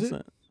 No, is that's it?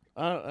 not.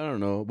 I don't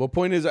know. But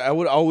point is, I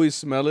would always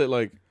smell it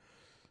like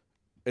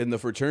in the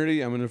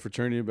fraternity. I'm in a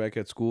fraternity back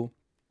at school,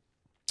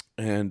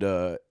 and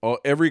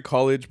every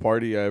college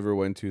party I ever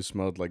went to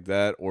smelled like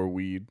that, or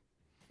weed,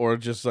 or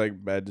just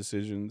like bad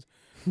decisions,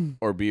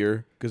 or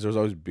beer, because there was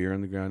always beer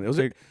on the ground. It was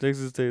like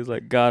Texas State is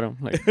like got him,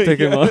 like take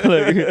him out.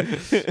 Like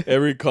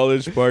every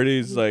college party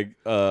is like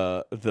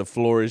the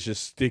floor is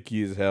just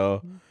sticky as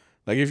hell.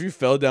 Like if you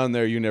fell down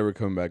there, you never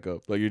come back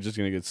up. Like you're just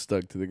gonna get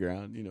stuck to the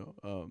ground.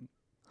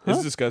 It's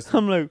Huh? disgusting.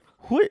 I'm like,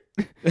 what?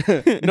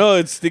 No,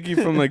 it's sticky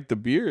from like the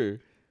beer.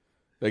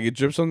 Like it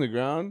drips on the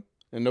ground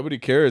and nobody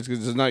cares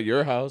because it's not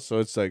your house. So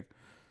it's like,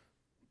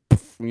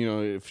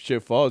 if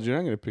shit falls, you're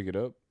not gonna pick it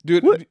up,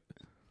 dude. What?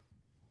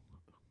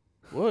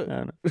 What? I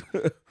don't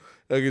know.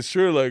 Like it's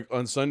sure. Like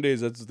on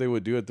Sundays, that's what they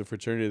would do at the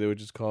fraternity. They would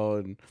just call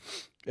and,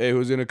 hey,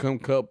 who's gonna come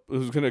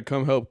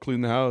help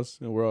clean the house?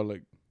 And we're all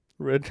like,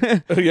 Red.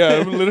 yeah,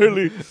 I'm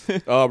literally.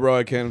 Oh, bro,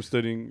 I can't. I'm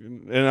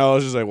studying, and I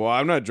was just like, well,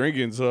 I'm not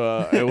drinking,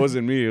 so it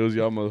wasn't me. It was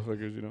y'all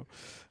motherfuckers,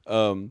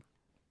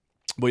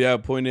 But yeah,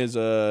 point is,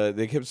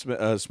 they kept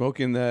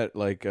smoking that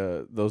like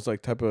those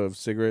like type of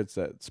cigarettes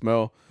that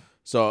smell.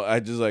 So I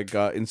just like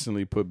got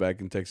instantly put back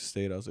in Texas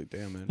State. I was like,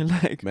 damn, man,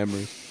 Like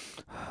memories.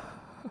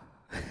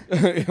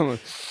 I'm like,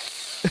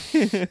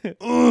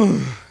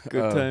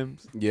 good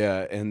times.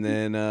 yeah, and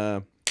then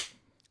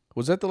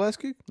was that the last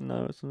gig?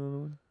 No, it's another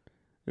one.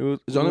 It was.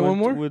 There's only we one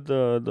went more? with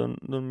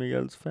Don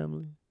Miguel's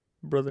family,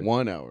 brother.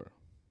 1 hour.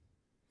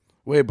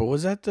 Wait, but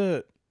was that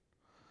the?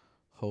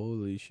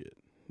 Holy shit!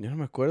 Ya no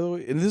me acuerdo.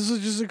 And this was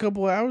just a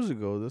couple hours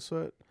ago. That's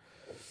what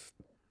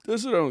I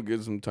don't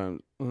get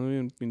sometimes.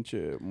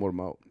 Pinche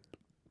mormao.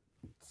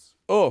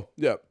 Oh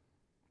yeah,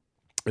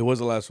 it was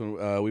the last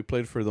one. We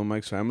played for the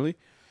Mike's family.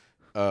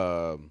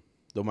 The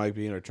Mike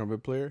being our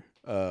trumpet player.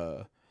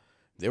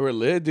 They were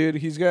lit, dude.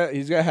 He's got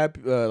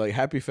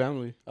happy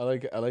family. I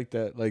like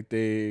that. Like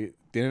they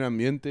tienen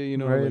ambiente,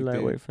 Very like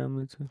lightweight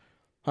family too.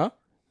 Huh?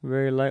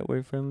 Very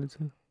lightweight family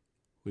too.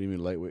 What do you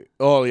mean lightweight?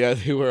 Oh yeah,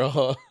 they were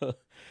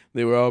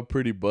all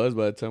pretty buzzed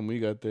by the time we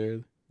got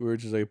there. We were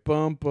just like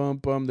bum bum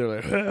bum. They're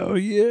like hell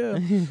yeah,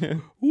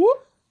 whoop.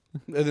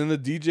 And then the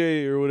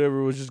DJ or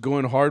whatever was just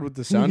going hard with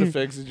the sound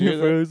effects. Did you hear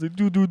that? was like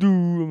do do do.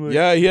 I'm like,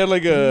 Yeah, he had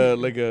like a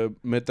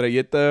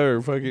metralleta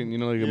or fucking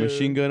like a Yeah.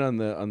 machine gun on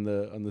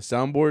the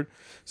soundboard.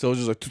 So it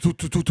was just like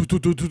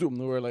and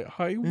we were like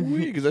hi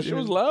because that shit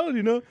was loud,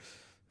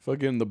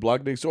 Fucking the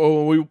block next.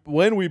 Oh,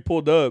 when we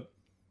pulled up,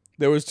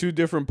 there was 2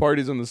 different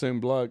parties on the same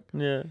block.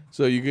 Yeah.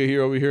 So you could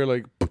hear over here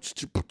like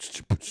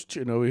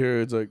and over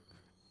here it's like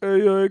hey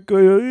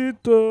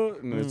calladito,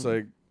 and it's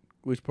like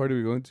which party are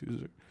we going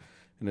to?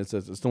 And it's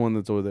the one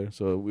that's over there.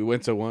 So we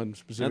went to one I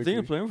specifically. think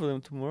you're playing for them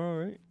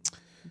tomorrow, right?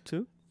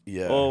 Too.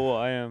 Yeah. Oh, well,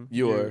 I am.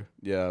 You Yeah. are.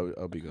 Yeah,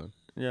 I'll be gone.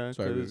 Yeah,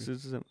 Sorry, because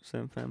it's the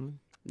same family.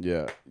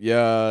 Yeah.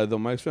 Yeah, the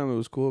Mike's family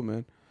was cool,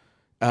 man.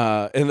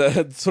 And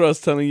that's what I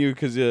was telling you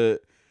because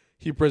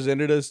he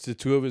presented us to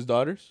 2 of his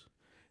daughters.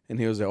 And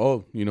he was like,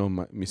 "Oh,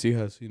 mis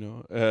hijas,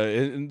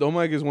 And Don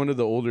Mike is one of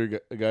the older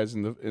guys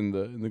in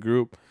the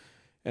group.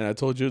 And I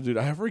told you, dude,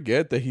 I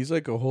forget that he's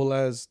like a whole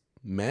ass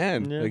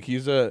man. Yeah. Like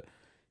he's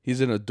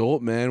an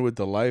adult man with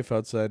a life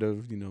outside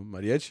of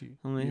mariachi.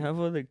 I'm like, have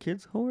other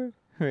kids, Howard?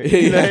 Right.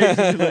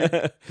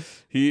 Yeah.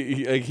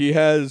 He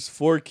has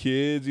 4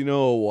 kids,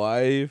 a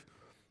wife.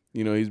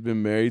 He's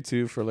been married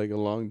to for like a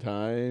long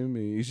time.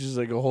 And he's just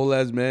like a whole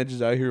ass man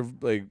just out here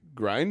like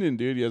grinding,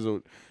 dude.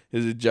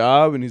 is a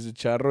job and he's a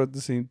charro at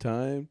the same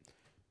time.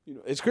 You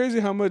know, it's crazy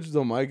how much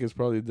Don Mike has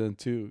probably done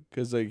too,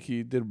 because like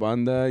he did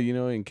banda, you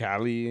know, in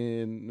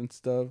Cali and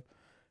stuff.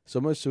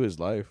 So much to his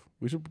life.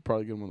 We should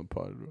probably get him on the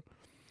pod, bro.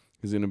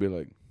 He's gonna be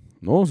like,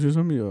 no, si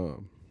esa mi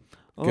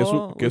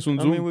que es un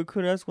I Zoom mean, we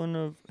could ask one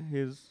of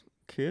his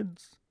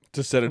kids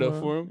to set it up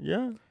for him.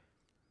 Yeah.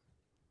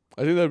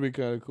 I think that'd be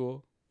kind of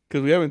cool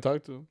because we haven't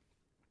talked to him.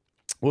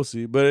 We'll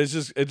see, but it's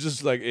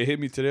just like it hit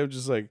me today. I'm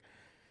just like,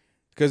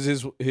 because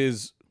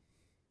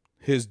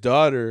his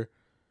daughter,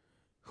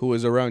 who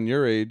was around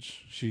your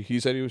age, he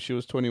said she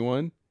was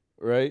 21,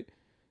 right?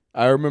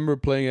 I remember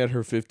playing at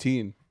her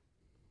 15,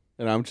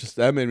 and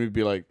that made me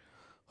be like,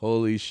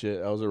 holy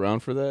shit, I was around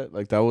for that.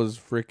 Like that was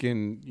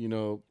freaking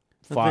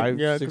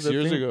 6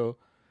 years ago.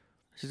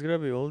 She's gonna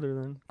be older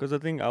then, because I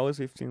think I was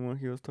 15 when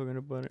he was talking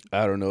about it.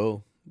 I don't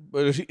know,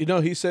 but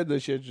he said that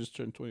she had just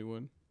turned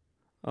 21.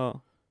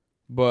 Oh.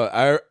 But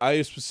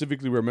I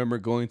specifically remember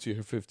going to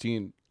her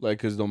 15, like,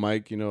 because the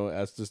Mike,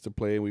 asked us to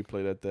play, and we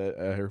played at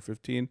her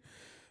 15.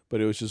 But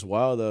it was just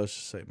wild. I was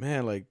just like,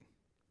 man, like,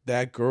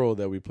 that girl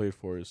that we played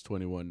for is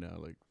 21 now.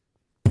 Like,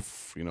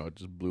 poof, it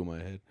just blew my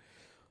head.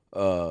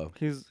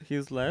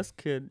 His last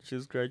kid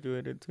just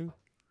graduated too.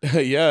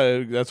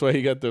 Yeah, that's why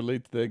he got there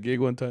late to that gig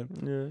one time.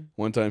 Yeah.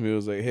 One time he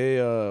was like, hey,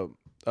 yeah,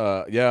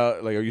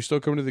 like, are you still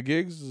coming to the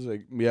gigs? It's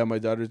like, yeah, my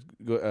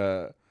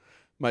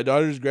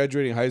daughter's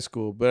graduating high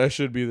school, but I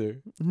should be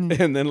there.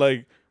 And then,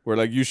 like, we're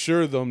like, you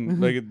sure, though?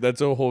 Like, that's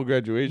a whole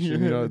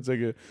graduation, It's like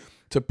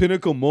it's a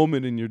pinnacle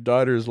moment in your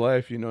daughter's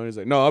life, And he's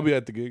like, no, I'll be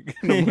at the gig.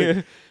 And I'm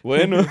like,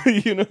 bueno,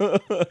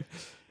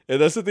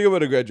 And that's the thing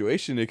about a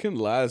graduation. It can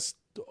last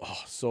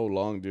so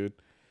long, dude.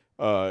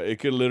 It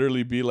could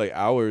literally be, like,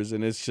 hours,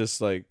 and it's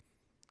just, like,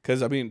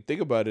 because, I mean,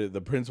 think about it.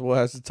 The principal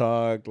has to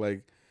talk,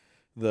 like,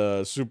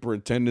 the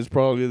superintendent's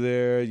probably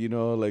there,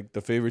 like,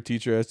 the favorite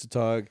teacher has to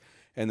talk.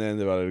 And then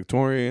the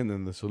valedictorian,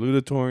 then the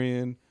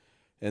salutatorian,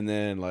 and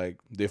then like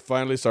they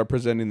finally start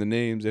presenting the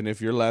names. And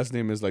if your last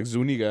name is like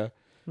Zuniga,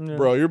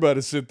 bro, you're about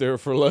to sit there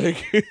for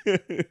like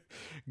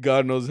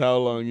God knows how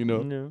long,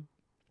 Yeah.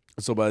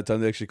 So by the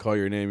time they actually call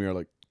your name, you're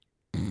like,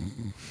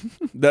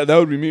 that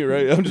would be me,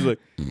 right? I'm just like,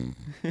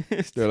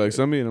 they're like,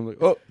 Sami, and I'm like,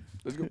 oh,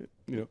 let's go,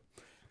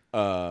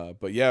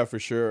 But yeah, for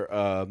sure.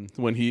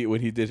 When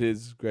he did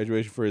his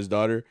graduation for his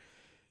daughter,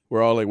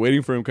 we're all like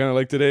waiting for him, kind of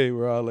like today.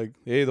 We're all like,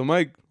 hey, Don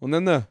Mike, ¿dónde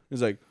anda?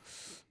 He's like,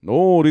 no,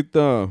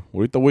 ahorita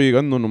voy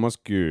llegando, nomás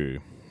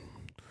que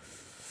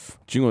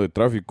chingo de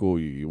tráfico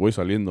y voy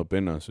saliendo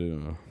apenas.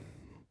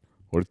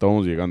 Ahorita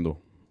vamos llegando.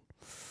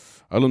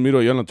 Los miro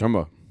allá en la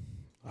chamba.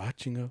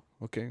 Chinga.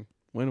 Okay.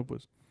 Bueno,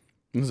 pues.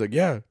 And he's like,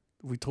 yeah,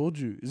 we told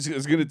you.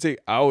 It's going to take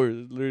hours.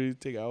 It's literally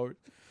take hours.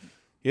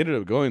 He ended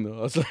up going, though.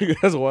 I was like,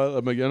 that's wild.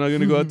 I'm like, you're not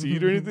going to go out to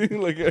eat or anything?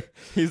 Like,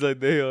 he's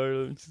like, they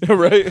are.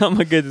 Right? I'm going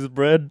to get this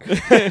bread.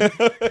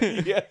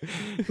 Yeah.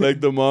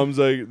 Like, the mom's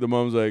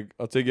like,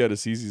 I'll take you out of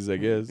Cece's, I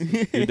guess.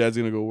 Your dad's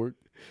going to go work.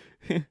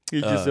 He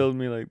just sold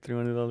me like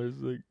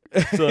 $300. Like,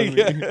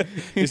 yeah.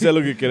 Dice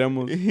lo que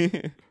queremos.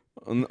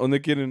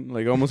 ¿Dónde quieren?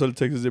 Like, vamos al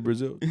Texas de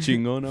Brazil.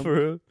 Chingón.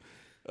 For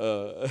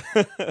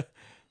real.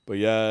 But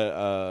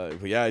yeah,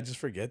 I just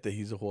forget that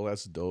he's a whole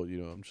ass adult,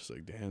 I'm just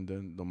like, damn,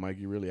 then the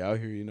Mikey really out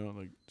here,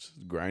 like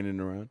just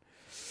grinding around.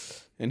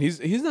 And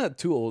he's not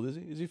too old, is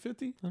he? Is he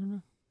 50? I don't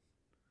know.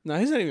 No,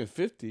 he's not even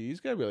 50. He's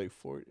gotta be like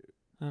 40.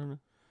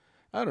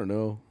 I don't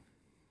know.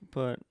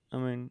 But I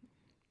mean,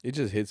 it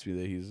just hits me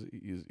that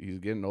he's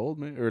getting old,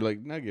 man. Or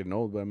like not getting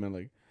old, but I mean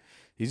like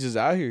he's just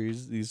out here.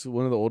 He's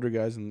one of the older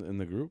guys in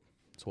the group.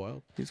 It's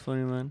wild. He's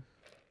funny, man.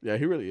 Yeah,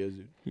 he really is,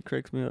 dude. He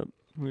cracks me up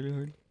really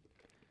hard.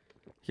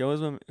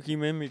 He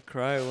made me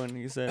cry when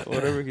he said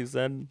whatever he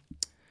said,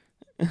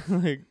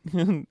 like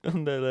on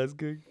that last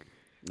gig.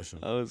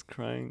 I was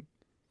crying.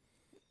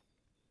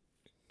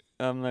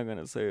 I'm not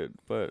gonna say it,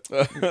 but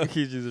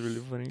he's just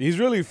really funny. He's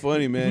really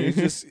funny, man. He's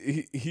just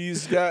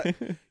he's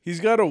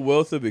got a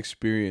wealth of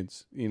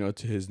experience,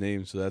 to his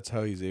name, so that's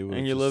how he's able.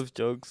 And he loves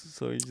jokes,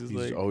 so he's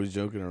like always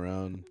joking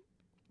around.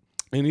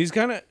 And he's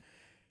kind of.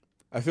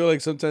 I feel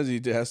like sometimes he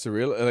has to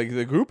realize, like,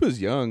 the group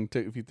is young,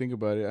 if you think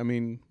about it. I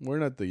mean, we're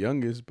not the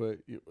youngest, but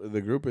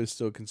the group is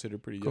still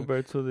considered pretty young.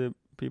 Compared to the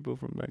people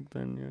from back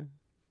then, yeah.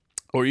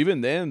 Or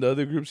even then, the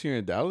other groups here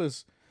in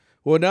Dallas.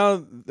 Well,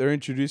 now they're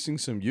introducing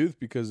some youth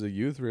because the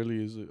youth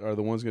really are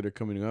the ones that are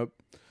coming up.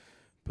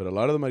 But a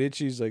lot of the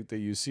mariachis, like, that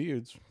you see,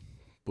 it's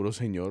puro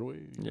señor,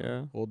 way.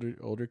 Yeah.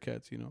 Older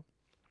cats,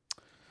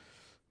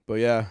 But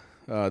yeah,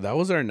 that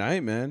was our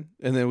night, man.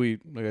 And then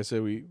like I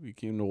said, we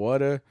came to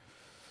Wada.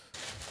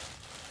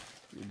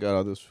 We got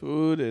all this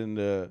food and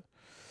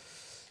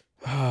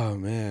oh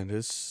man,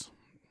 that's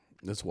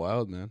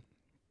wild, man.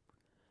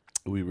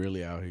 We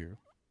really out here.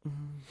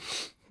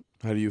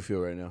 Mm-hmm. How do you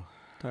feel right now?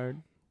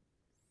 Tired.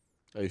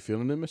 Are you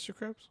feeling it, Mr.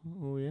 Krabs?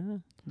 Oh yeah,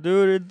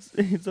 dude.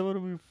 It's about to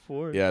be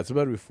 4. Yeah, it's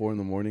about to be 4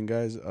 in,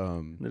 guys.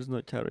 There's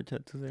no chatter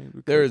chat today.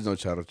 There is no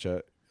chatter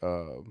chat.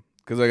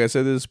 Because like I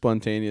said, this is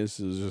spontaneous.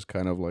 It was just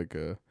kind of like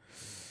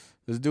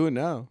let's do it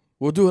now.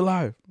 We'll do it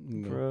live.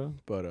 Bro.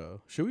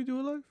 But should we do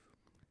it live?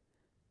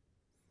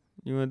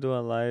 You want to do a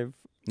live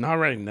Not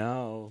right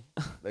now.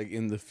 Like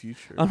in the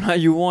future. I'm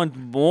like, you want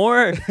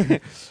more?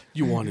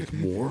 You wanted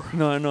more?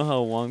 No, I know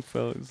how Wong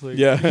felt. It's like,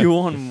 Yeah. you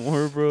want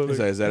more, bro? Is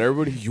Like, that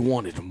everybody? You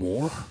wanted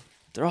more?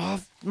 they're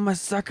off my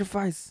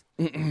sacrifice.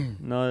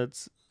 No,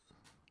 What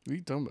are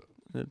you talking about?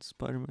 that's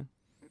Spider-Man.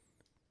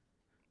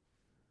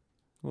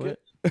 What?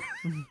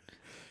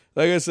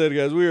 Like I said,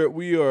 guys,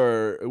 we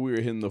are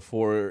hitting the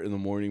 4 in the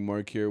morning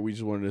mark here. We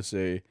just wanted to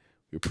say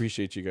we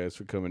appreciate you guys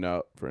for coming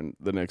out for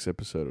the next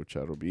episode of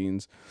Chowder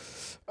Beans.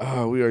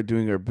 We are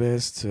doing our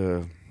best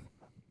to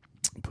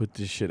put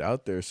this shit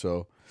out there.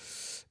 So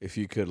if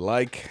you could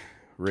like,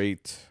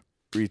 rate,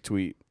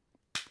 retweet.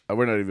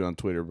 We're not even on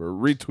Twitter, but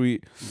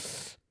retweet.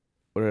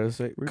 What did I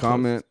say? Repost.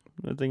 Comment,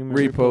 I think I meant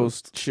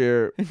repost,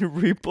 share,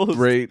 repost.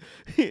 rate,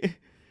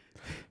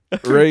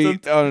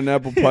 rate on an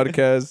Apple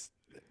podcast.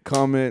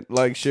 Comment,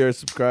 like, share,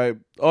 subscribe,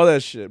 all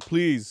that shit.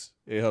 Please,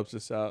 it helps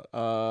us out.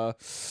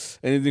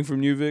 Anything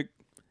from you, Vic?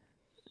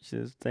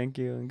 Just thank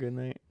you and good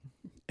night.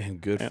 And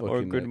good fucking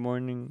or good night.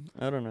 morning.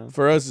 I don't know.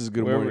 For us, it's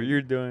good Whatever morning.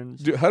 you're doing.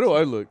 Dude, how do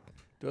I look?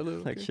 Do I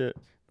look Like okay? shit.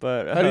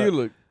 But How do you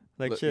look?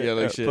 like Like- shit. yeah,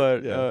 like shit,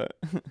 But yeah.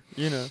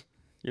 you know,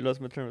 you lost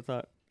my train of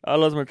thought. I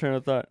lost my train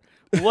of thought.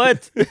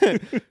 What?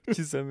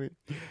 She sent me.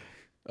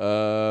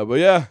 But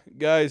yeah,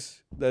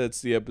 guys,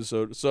 that's the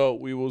episode. So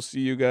we will see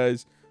you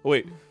guys. Oh,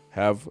 wait,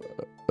 have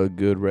a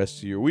good rest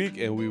of your week,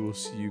 and we will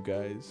see you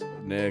guys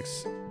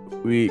next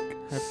week.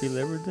 Happy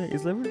Labor Day.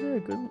 Is Labor Day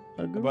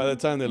a good By the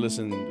time they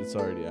listen, it's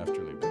already after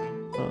Labor Day.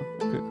 Oh,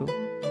 okay,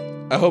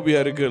 cool. I hope you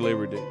had a good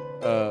Labor Day.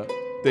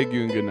 Thank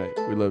you and good night.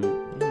 We love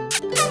you.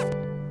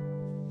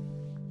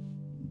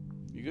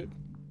 You good?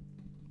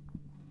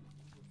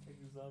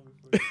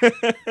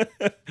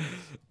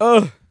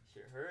 Oh.